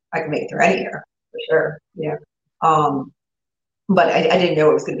 I can make it through any year, for sure, but I didn't know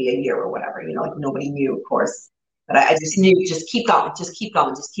it was going to be a year or whatever, like nobody knew, of course, but I just knew, just keep going, just keep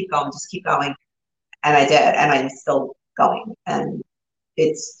going, just keep going, just keep going, and I did, and I'm still going, and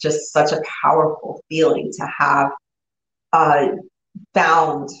it's just such a powerful feeling to have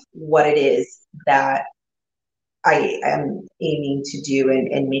found what it is that I am aiming to do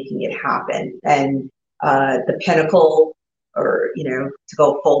and making it happen. And the pinnacle, or to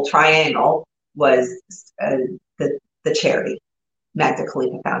go full triangle, was the charity, Magda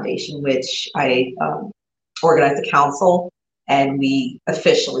Khalifa Foundation, which I organized the council, and we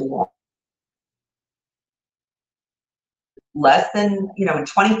officially launched less than in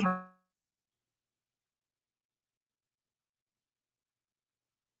 23.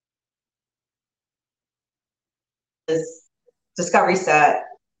 Discovery set,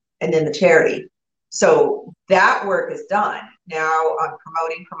 and then the charity. So that work is done. Now I'm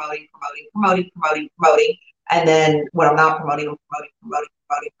promoting. And then when I'm not promoting, I'm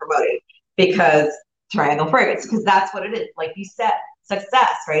promoting. Because Triangle Fragrance, because that's what it is. Like you said,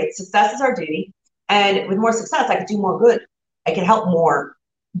 success, right? Success is our duty. And with more success, I can do more good. I can help more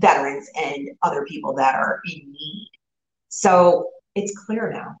veterans and other people that are in need. So it's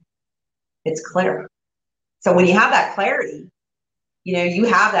clear now. It's clear. So when you have that clarity, you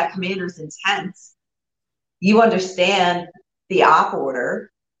have that commander's intent, you understand the op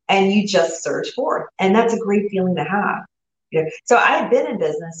order, and you just surge forth. And that's a great feeling to have. So I had been in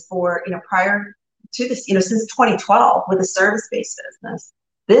business for, prior to this, since 2012 with a service-based business.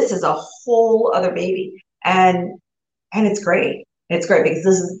 This is a whole other baby. And it's great. It's great because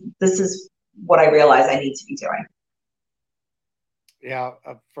this is what I realize I need to be doing. Yeah.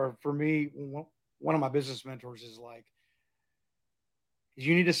 For me, one of my business mentors is like,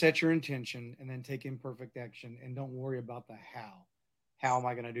 you need to set your intention and then take imperfect action, and don't worry about the how. How am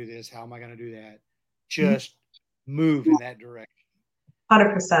I going to do this? How am I going to do that? Just move in that direction.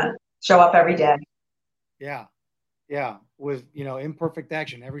 100%. Show up every day. Yeah. Yeah. With, imperfect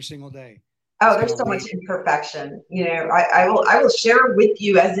action every single day. Oh, there's so much imperfection. I will share with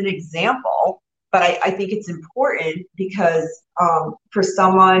you as an example, but I think it's important because for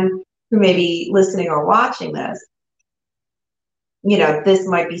someone who may be listening or watching this, this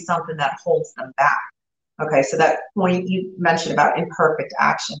might be something that holds them back. Okay, so that point you mentioned about imperfect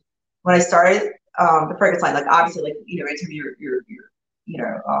action. When I started the fragrance line, like obviously, like anytime you're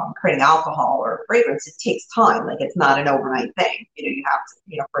creating alcohol or fragrance, it takes time. Like it's not an overnight thing. You have to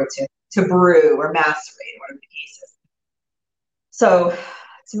for it to brew or macerate or whatever the case is. So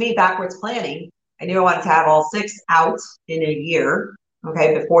to me, backwards planning, I knew I wanted to have all 6 out in a year,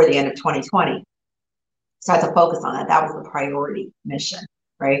 okay, before the end of 2020. So I had to focus on that. That was the priority mission,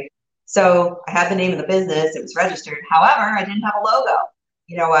 right? So I had the name of the business, it was registered. However, I didn't have a logo.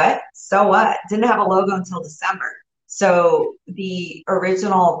 You know what? So what? Didn't have a logo until December. So the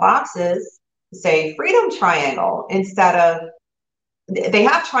original boxes say Freedom Triangle instead of, they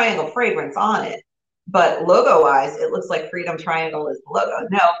have Triangle Fragrance on it, but logo wise, it looks like Freedom Triangle is the logo.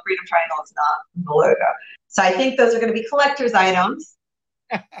 No, Freedom Triangle is not the logo. So I think those are going to be collector's items.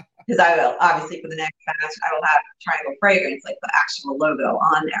 Because I will, obviously, for the next batch, I will have Triangle Fragrance, like the actual logo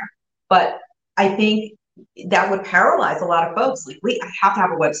on there. But I think that would paralyze a lot of folks. Like, wait, I have to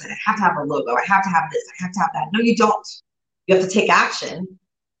have a website. I have to have a logo. I have to have this. I have to have that. No, you don't. You have to take action.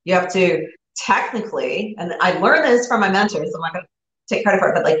 You have to technically, and I learned this from my mentors, so I'm not going to take credit for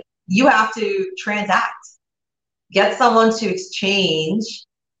it, but like, you have to transact. Get someone to exchange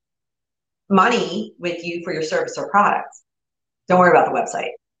money with you for your service or product. Don't worry about the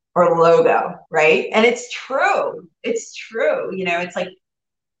website or logo, right? And it's true. It's true. You know, it's like,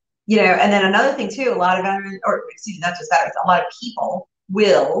 you know, and then another thing too, a lot of veterans, or excuse me, not just veterans, a lot of people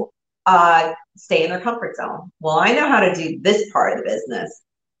will stay in their comfort zone. Well, I know how to do this part of the business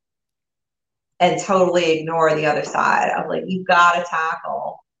and totally ignore the other side. I'm like, you've got to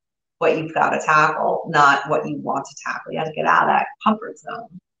tackle what you've got to tackle, not what you want to tackle. You have to get out of that comfort zone.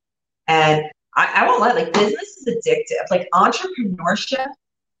 And I won't lie, like, business is addictive. Like, entrepreneurship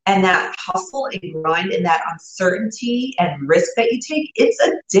and that hustle and grind and that uncertainty and risk that you take, it's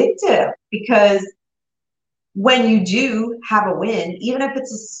addictive, because when you do have a win, even if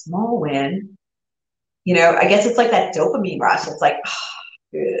it's a small win, you know, I guess it's like that dopamine rush. It's like, oh,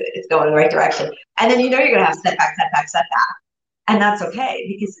 it's going in the right direction. And then you know you're going to have setback. And that's okay,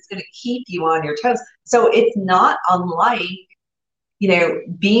 because it's going to keep you on your toes. So it's not unlike, you know,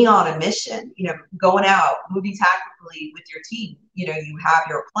 being on a mission, you know, going out, moving tactically with your team. You know, you have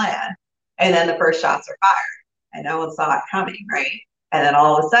your plan, and then the first shots are fired and no one saw it coming, right? And then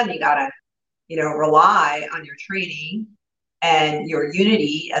all of a sudden you got to, you know, rely on your training and your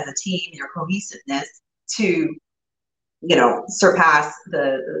unity as a team, your cohesiveness to, you know, surpass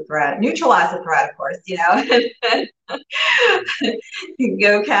the threat, neutralize the threat, of course, you know,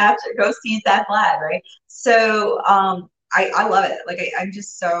 go seize that flag, right? So I love it. Like, I'm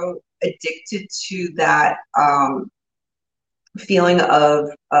just so addicted to that feeling of,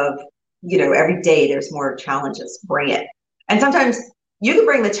 you know, every day there's more challenges, bring it. And sometimes you can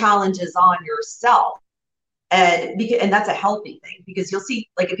bring the challenges on yourself. And that's a healthy thing, because you'll see,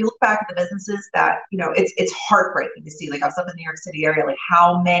 like, if you look back at the businesses that, you know, it's heartbreaking to see, like, I was up in the New York City area, like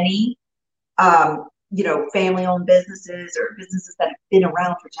how many, you know, family-owned businesses or businesses that have been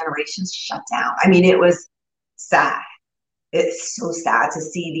around for generations shut down. I mean, it was sad. It's so sad to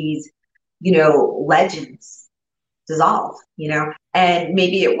see these, you know, legends dissolve, you know, and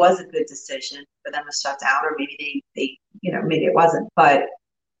maybe it was a good decision for them to shut down, or maybe they, you know, maybe it wasn't. But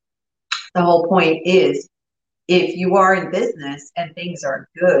the whole point is, if you are in business and things are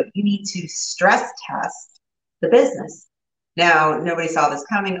good, you need to stress test the business. Now, nobody saw this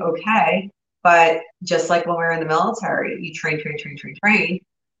coming, okay, but just like when we were in the military, you train.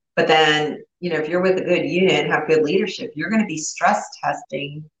 But then, you know, if you're with a good unit, have good leadership, you're going to be stress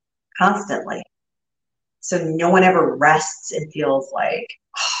testing constantly. So no one ever rests and feels like,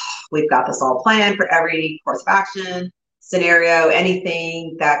 oh, we've got this all planned for every course of action, scenario,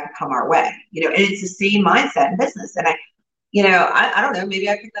 anything that could come our way, you know. And it's the same mindset in business. And I don't know, maybe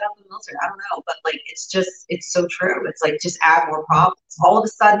I picked that up in the military, I don't know, but like, it's so true. It's like, just add more problems. All of a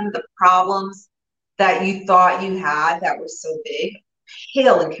sudden, the problems that you thought you had that were so big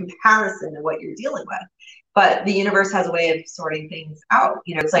pale in comparison to what you're dealing with. But the universe has a way of sorting things out.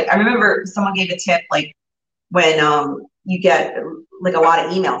 You know, it's like, I remember someone gave a tip, like, when you get like a lot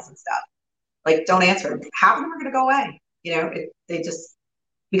of emails and stuff, like, don't answer them. Half of them are going to go away. You know, they just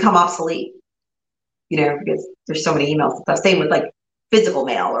become obsolete, you know, because there's so many emails and stuff. Same with like physical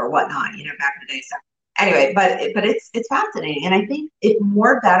mail or whatnot, you know, back in the day. So anyway, but it's fascinating. And I think if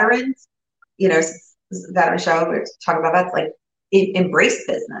more veterans, you know, veteran show, we're talking about that's like, embraced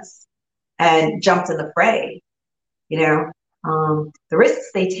business and jumped in the fray, you know, the risks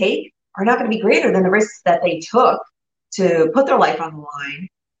they take are not going to be greater than the risks that they took to put their life on the line,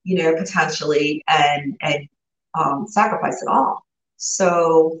 you know, potentially, and sacrifice it all.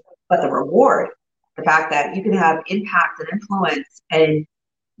 So, but the reward, the fact that you can have impact and influence and,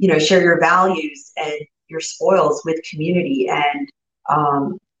 you know, share your values and your spoils with community and,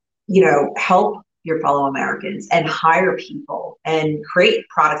 you know, help your fellow Americans and hire people and create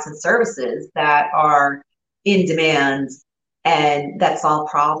products and services that are in demand and that solve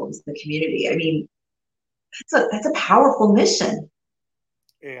problems in the community. I mean, that's a powerful mission.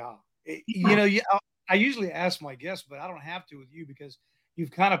 Yeah. Yeah. I usually ask my guests, but I don't have to with you because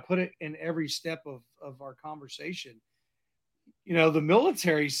you've kind of put it in every step of our conversation. The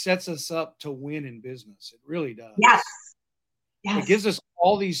military sets us up to win in business. It really Yes. does. It Yes. gives us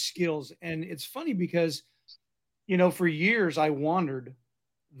all these skills. And it's funny because, for years I wandered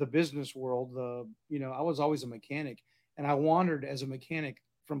the business world. I was always a mechanic, and I wandered as a mechanic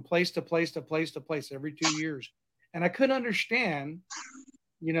from place to place to place to place every 2 years. And I couldn't understand,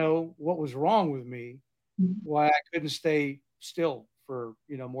 what was wrong with me, why I couldn't stay still for,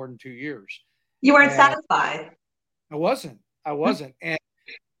 more than 2 years. You weren't And satisfied. I wasn't. And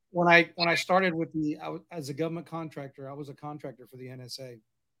when I started as a government contractor, I was a contractor for the NSA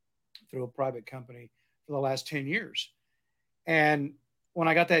through a private company for the last 10 years. And when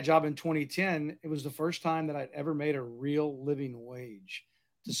I got that job in 2010, it was the first time that I'd ever made a real living wage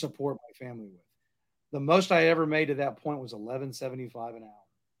to support my family with. The most I ever made at that point was $11.75 an hour.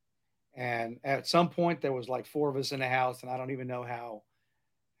 And at some point there was like four of us in the house, and I don't even know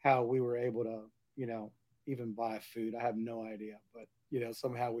how we were able to, even buy food. I have no idea, but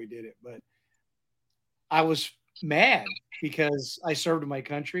somehow we did it. But I was mad because I served my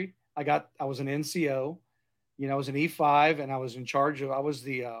country. I was an NCO, I was an E5, and I was I was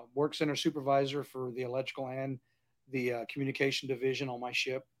the work center supervisor for the electrical and the communication division on my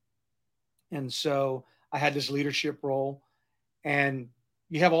ship. And so I had this leadership role, and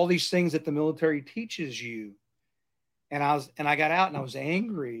you have all these things that the military teaches you. And I got out and I was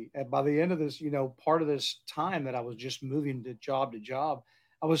angry by the end of this, part of this time that I was just moving to job.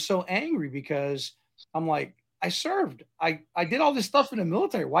 I was so angry because I'm like, I served, I did all this stuff in the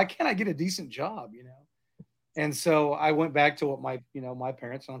military. Why can't I get a decent job? And so I went back to what my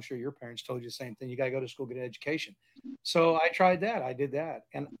parents, and I'm sure your parents told you the same thing. You got to go to school, get an education. So I tried that. I did that.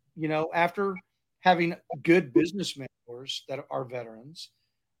 And, after having good business mentors that are veterans,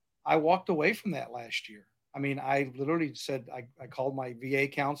 I walked away from that last year. I mean, I literally said, I called my VA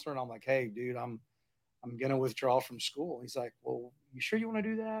counselor and I'm like, hey, dude, I'm going to withdraw from school. He's like, well, you sure you want to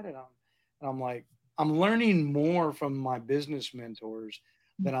do that? And I'm like, I'm learning more from my business mentors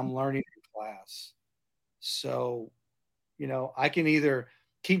than I'm learning in class. So, I can either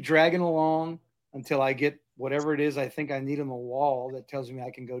keep dragging along until I get whatever it is I think I need on the wall that tells me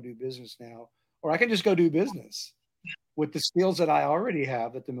I can go do business now, or I can just go do business with the skills that I already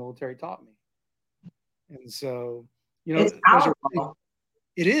have that the military taught me. And so, It's powerful.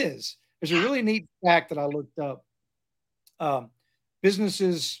 It is. There's a really neat fact that I looked up.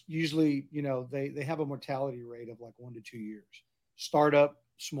 Businesses usually, they have a mortality rate of like 1 to 2 years. Startup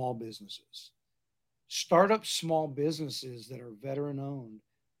small businesses that are veteran owned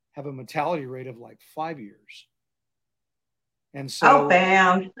have a mortality rate of like 5 years. And so,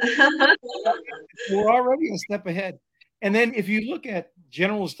 bam. we're already a step ahead. And then if you look at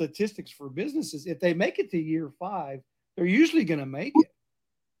general statistics for businesses, if they make it to year 5, they're usually going to make it.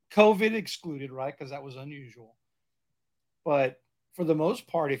 COVID excluded, right? Because that was unusual. But for the most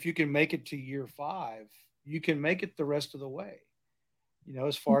part, if you can make it to year 5, you can make it the rest of the way,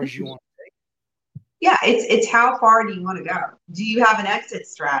 as far as you want to take it. Yeah, it's how far do you want to go? Do you have an exit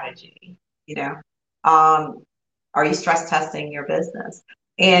strategy? Are you stress testing your business?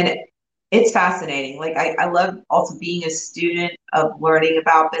 And it's fascinating. Like I love also being a student of learning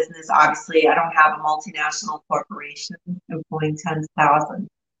about business. Obviously, I don't have a multinational corporation employing 10,000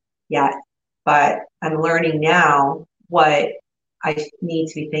 yet, but I'm learning now what I need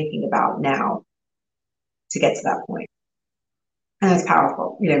to be thinking about now to get to that point. And it's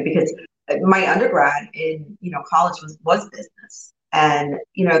powerful, because my undergrad in, college was business. And,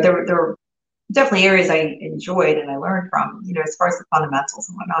 there were definitely areas I enjoyed and I learned from, as far as the fundamentals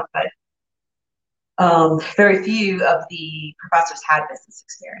and whatnot, but very few of the professors had business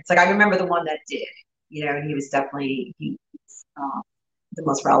experience. Like I remember the one that did, and he was definitely the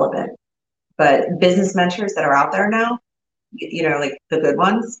most relevant. But business mentors that are out there now, like the good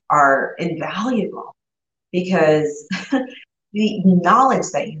ones, are invaluable because the knowledge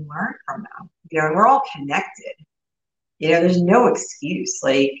that you learn from them, and we're all connected. There's no excuse.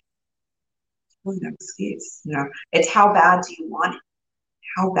 Like, there's no excuse. It's how bad do you want it?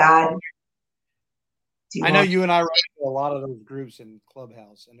 How bad? I know you and I run into a lot of those groups in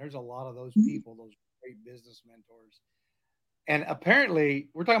Clubhouse, and there's a lot of those people, those great business mentors. And apparently,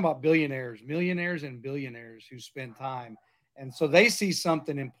 we're talking about billionaires, millionaires, and billionaires who spend time. And so they see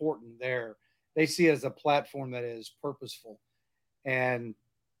something important there. They see it as a platform that is purposeful. And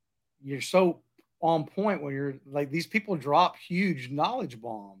you're so on point when you're like, these people drop huge knowledge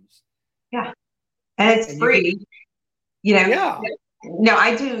bombs. Yeah. And it's free. You know, Yeah. no,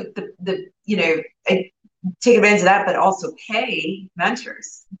 I do I take advantage of that, but also pay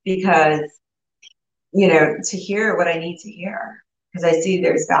mentors because, to hear what I need to hear, because I see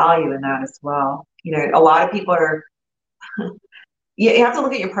there's value in that as well. A lot of people are, you have to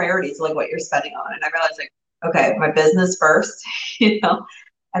look at your priorities, like what you're spending on. And I realized, like, okay, my business first, and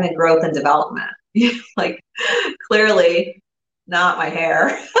then growth and development. Like, clearly not my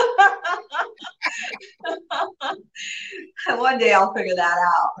hair. One day I'll figure that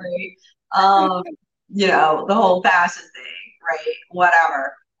out, right? The whole fashion thing, right?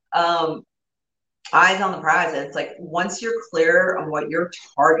 Whatever. Um, Eyes on the prize. It's like once you're clear on what your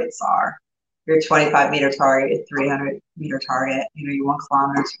targets are, your 25-meter target, your 300-meter target, your 1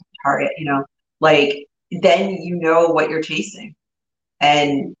 kilometer target, like then you know what you're chasing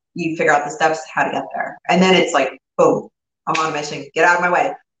and you figure out the steps how to get there. And then it's like, boom, I'm on a mission. Get out of my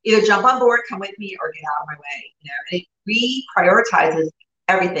way. Either jump on board, come with me, or get out of my way. And it reprioritizes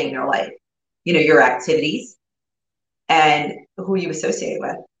everything in your life. Your activities and who you associate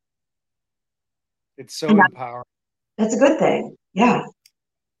with. It's so empowering. That's a good thing. Yeah.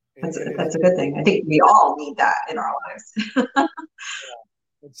 That's a good thing. I think we all need that in our lives. Yeah,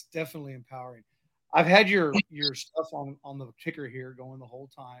 it's definitely empowering. I've had your stuff on the ticker here going the whole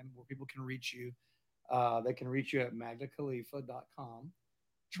time where people can reach you. They can reach you at magnakhalifa.com,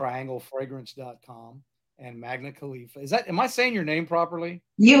 trianglefragrance.com, and Magna Khalifa. Am I saying your name properly?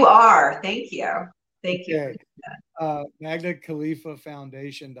 You are. Thank you. Thank you.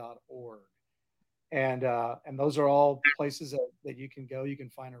 MagnaKhalifaFoundation.org. And those are all places that you can go. You can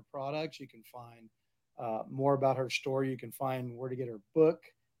find her products. You can find more about her story. You can find where to get her book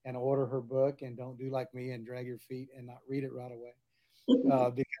and order her book. And don't do like me and drag your feet and not read it right away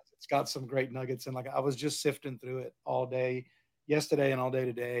because it's got some great nuggets. And like I was just sifting through it all day yesterday and all day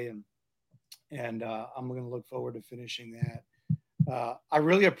today. And I'm going to look forward to finishing that. I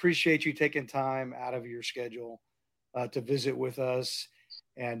really appreciate you taking time out of your schedule to visit with us.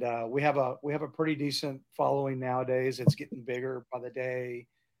 And we have a pretty decent following nowadays. It's getting bigger by the day,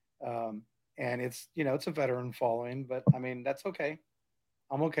 and it's a veteran following. But I mean, that's okay.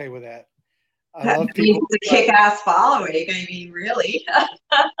 I'm okay with that. I love people. It's a kick-ass following. I mean, really. Yeah.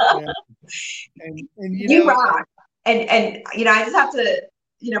 And you rock. And I just have to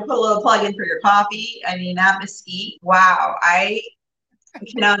put a little plug in for your coffee. I mean, that Mesquite. Wow, I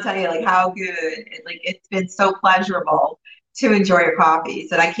cannot tell you like how good. It's been so pleasurable to enjoy your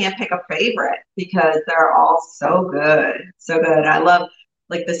coffees, and I can't pick a favorite because they're all so good, so good. I love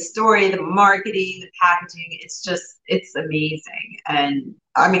like the story, the marketing, the packaging. It's amazing, and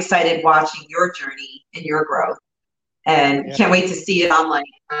I'm excited watching your journey and your growth, and can't wait to see it on like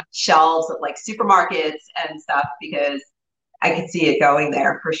shelves of like supermarkets and stuff because I can see it going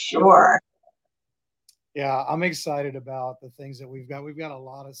there for sure. Yeah, I'm excited about the things that we've got. We've got a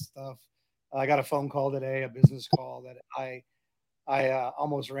lot of stuff. I got a phone call today, a business call that I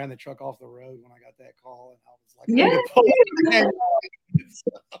almost ran the truck off the road when I got that call, and I was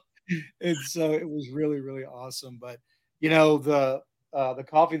like, so it was really, really awesome. But the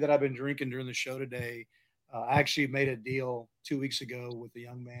coffee that I've been drinking during the show today, I actually made a deal 2 weeks ago with a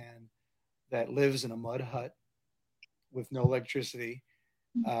young man that lives in a mud hut with no electricity.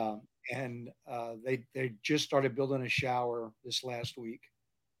 And they just started building a shower this last week.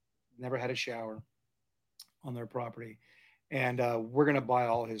 Never had a shower on their property, and we're going to buy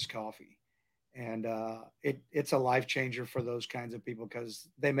all his coffee. And it's a life changer for those kinds of people because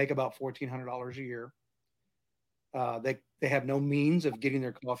they make about $1,400 a year. They have no means of getting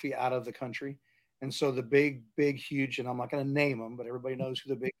their coffee out of the country, and so the big, huge, and I'm not going to name them, but everybody knows who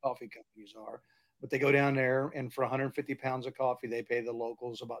the big coffee companies are. But they go down there, and for 150 pounds of coffee, they pay the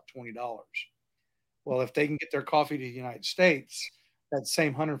locals about $20. Well, if they can get their coffee to the United States, that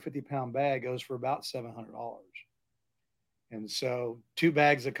same 150-pound bag goes for about $700. And so 2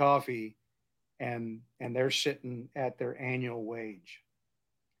 bags of coffee, and they're sitting at their annual wage.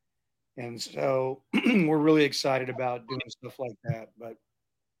 And so we're really excited about doing stuff like that. But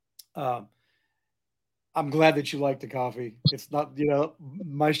I'm glad that you like the coffee. It's not,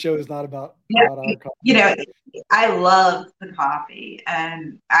 my show is not about our coffee. I love the coffee,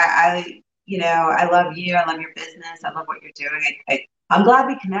 and I love you. I love your business. I love what you're doing. I'm glad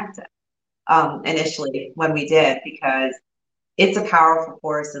we connected initially when we did because it's a powerful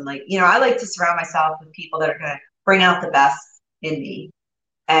force. And I like to surround myself with people that are going to bring out the best in me.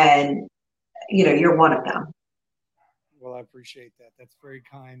 And, you're one of them. Well, I appreciate that. That's very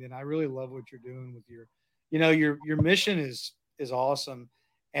kind. And I really love what you're doing with your mission is awesome.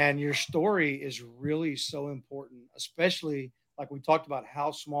 And your story is really so important, especially like we talked about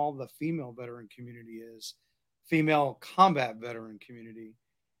how small the female veteran community is. female combat veteran community.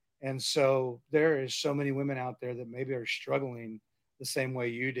 And so there is so many women out there that maybe are struggling the same way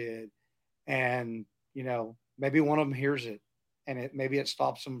you did. And, maybe one of them hears it and maybe it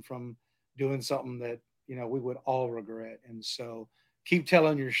stops them from doing something that, we would all regret. And so keep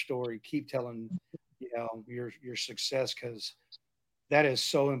telling your story, keep telling, your success, because that is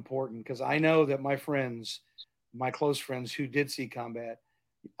so important. Because I know that my friends, my close friends who did see combat,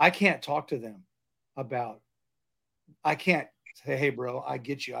 I can't talk to them about, I can't say, hey, bro, I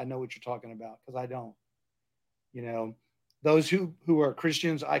get you. I know what you're talking about, because I don't. Those who are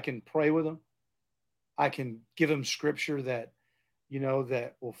Christians, I can pray with them. I can give them scripture that,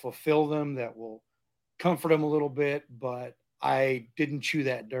 that will fulfill them, that will comfort them a little bit, but I didn't chew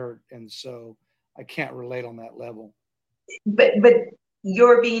that dirt. And so I can't relate on that level. But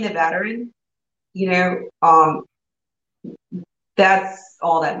you're being a veteran, that's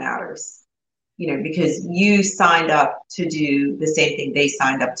all that matters, because you signed up to do the same thing they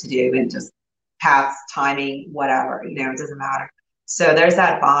signed up to do, and just paths, timing, whatever, it doesn't matter. So there's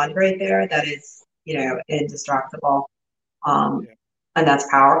that bond right there that is, indestructible. And that's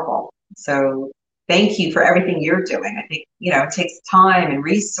powerful. So thank you for everything you're doing. I think, it takes time and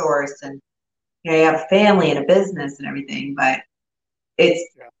resource, and, you have a family and a business and everything, but it's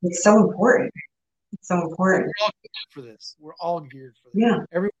so important. It's so important. We're all geared for this. We're all geared for this. Yeah.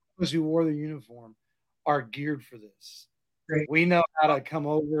 Everyone who wore the uniform are geared for this. Great. We know how to come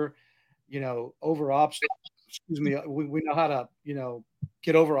over, over obstacles. Excuse me. We know how to,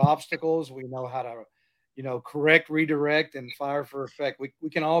 get over obstacles. We know how to, correct, redirect, and fire for effect. We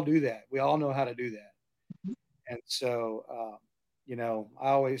can all do that. We all know how to do that. And so,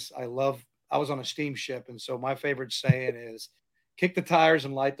 I was on a steamship. And so my favorite saying is kick the tires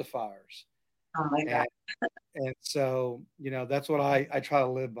and light the fires. Oh my God. And so, that's what I try to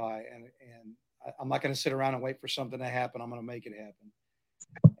live by. And I'm not going to sit around and wait for something to happen. I'm going to make it happen.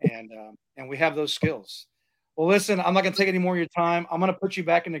 And we have those skills. Well, listen, I'm not going to take any more of your time. I'm going to put you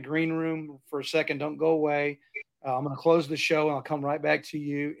back in the green room for a second. Don't go away. I'm going to close the show and I'll come right back to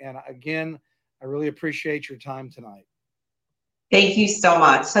you. And again, I really appreciate your time tonight. Thank you so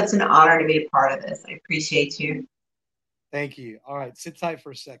much. Such an honor to be a part of this. I appreciate you. Thank you. All right. Sit tight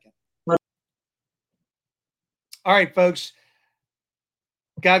for a second. All right, folks.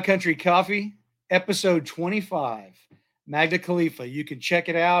 God Country Coffee, episode 25. Magda Khalifa. You can check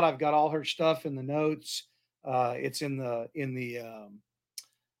it out. I've got all her stuff in the notes. It's in the the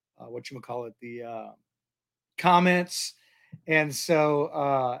comments. And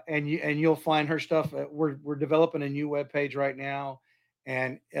so, you'll find her stuff. We're developing a new webpage right now.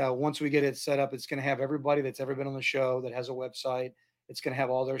 And once we get it set up, it's going to have everybody that's ever been on the show that has a website. It's going to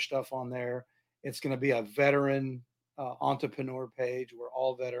have all their stuff on there. It's going to be a veteran entrepreneur page where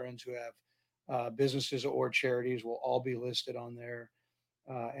all veterans who have businesses or charities will all be listed on there.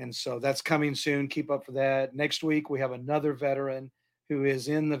 And so that's coming soon. Keep up for that. Next week, we have another veteran who is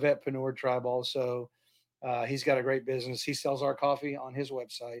in the Vetpreneur tribe also. He's got a great business. He sells our coffee on his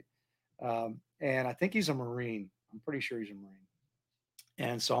website. And I think he's a Marine. I'm pretty sure he's a Marine.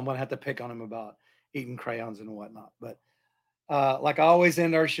 And so I'm going to have to pick on him about eating crayons and whatnot. But like I always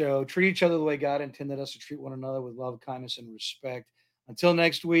end our show, treat each other the way God intended us to treat one another, with love, kindness, and respect. Until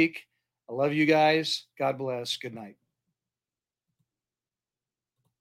next week, I love you guys. God bless. Good night.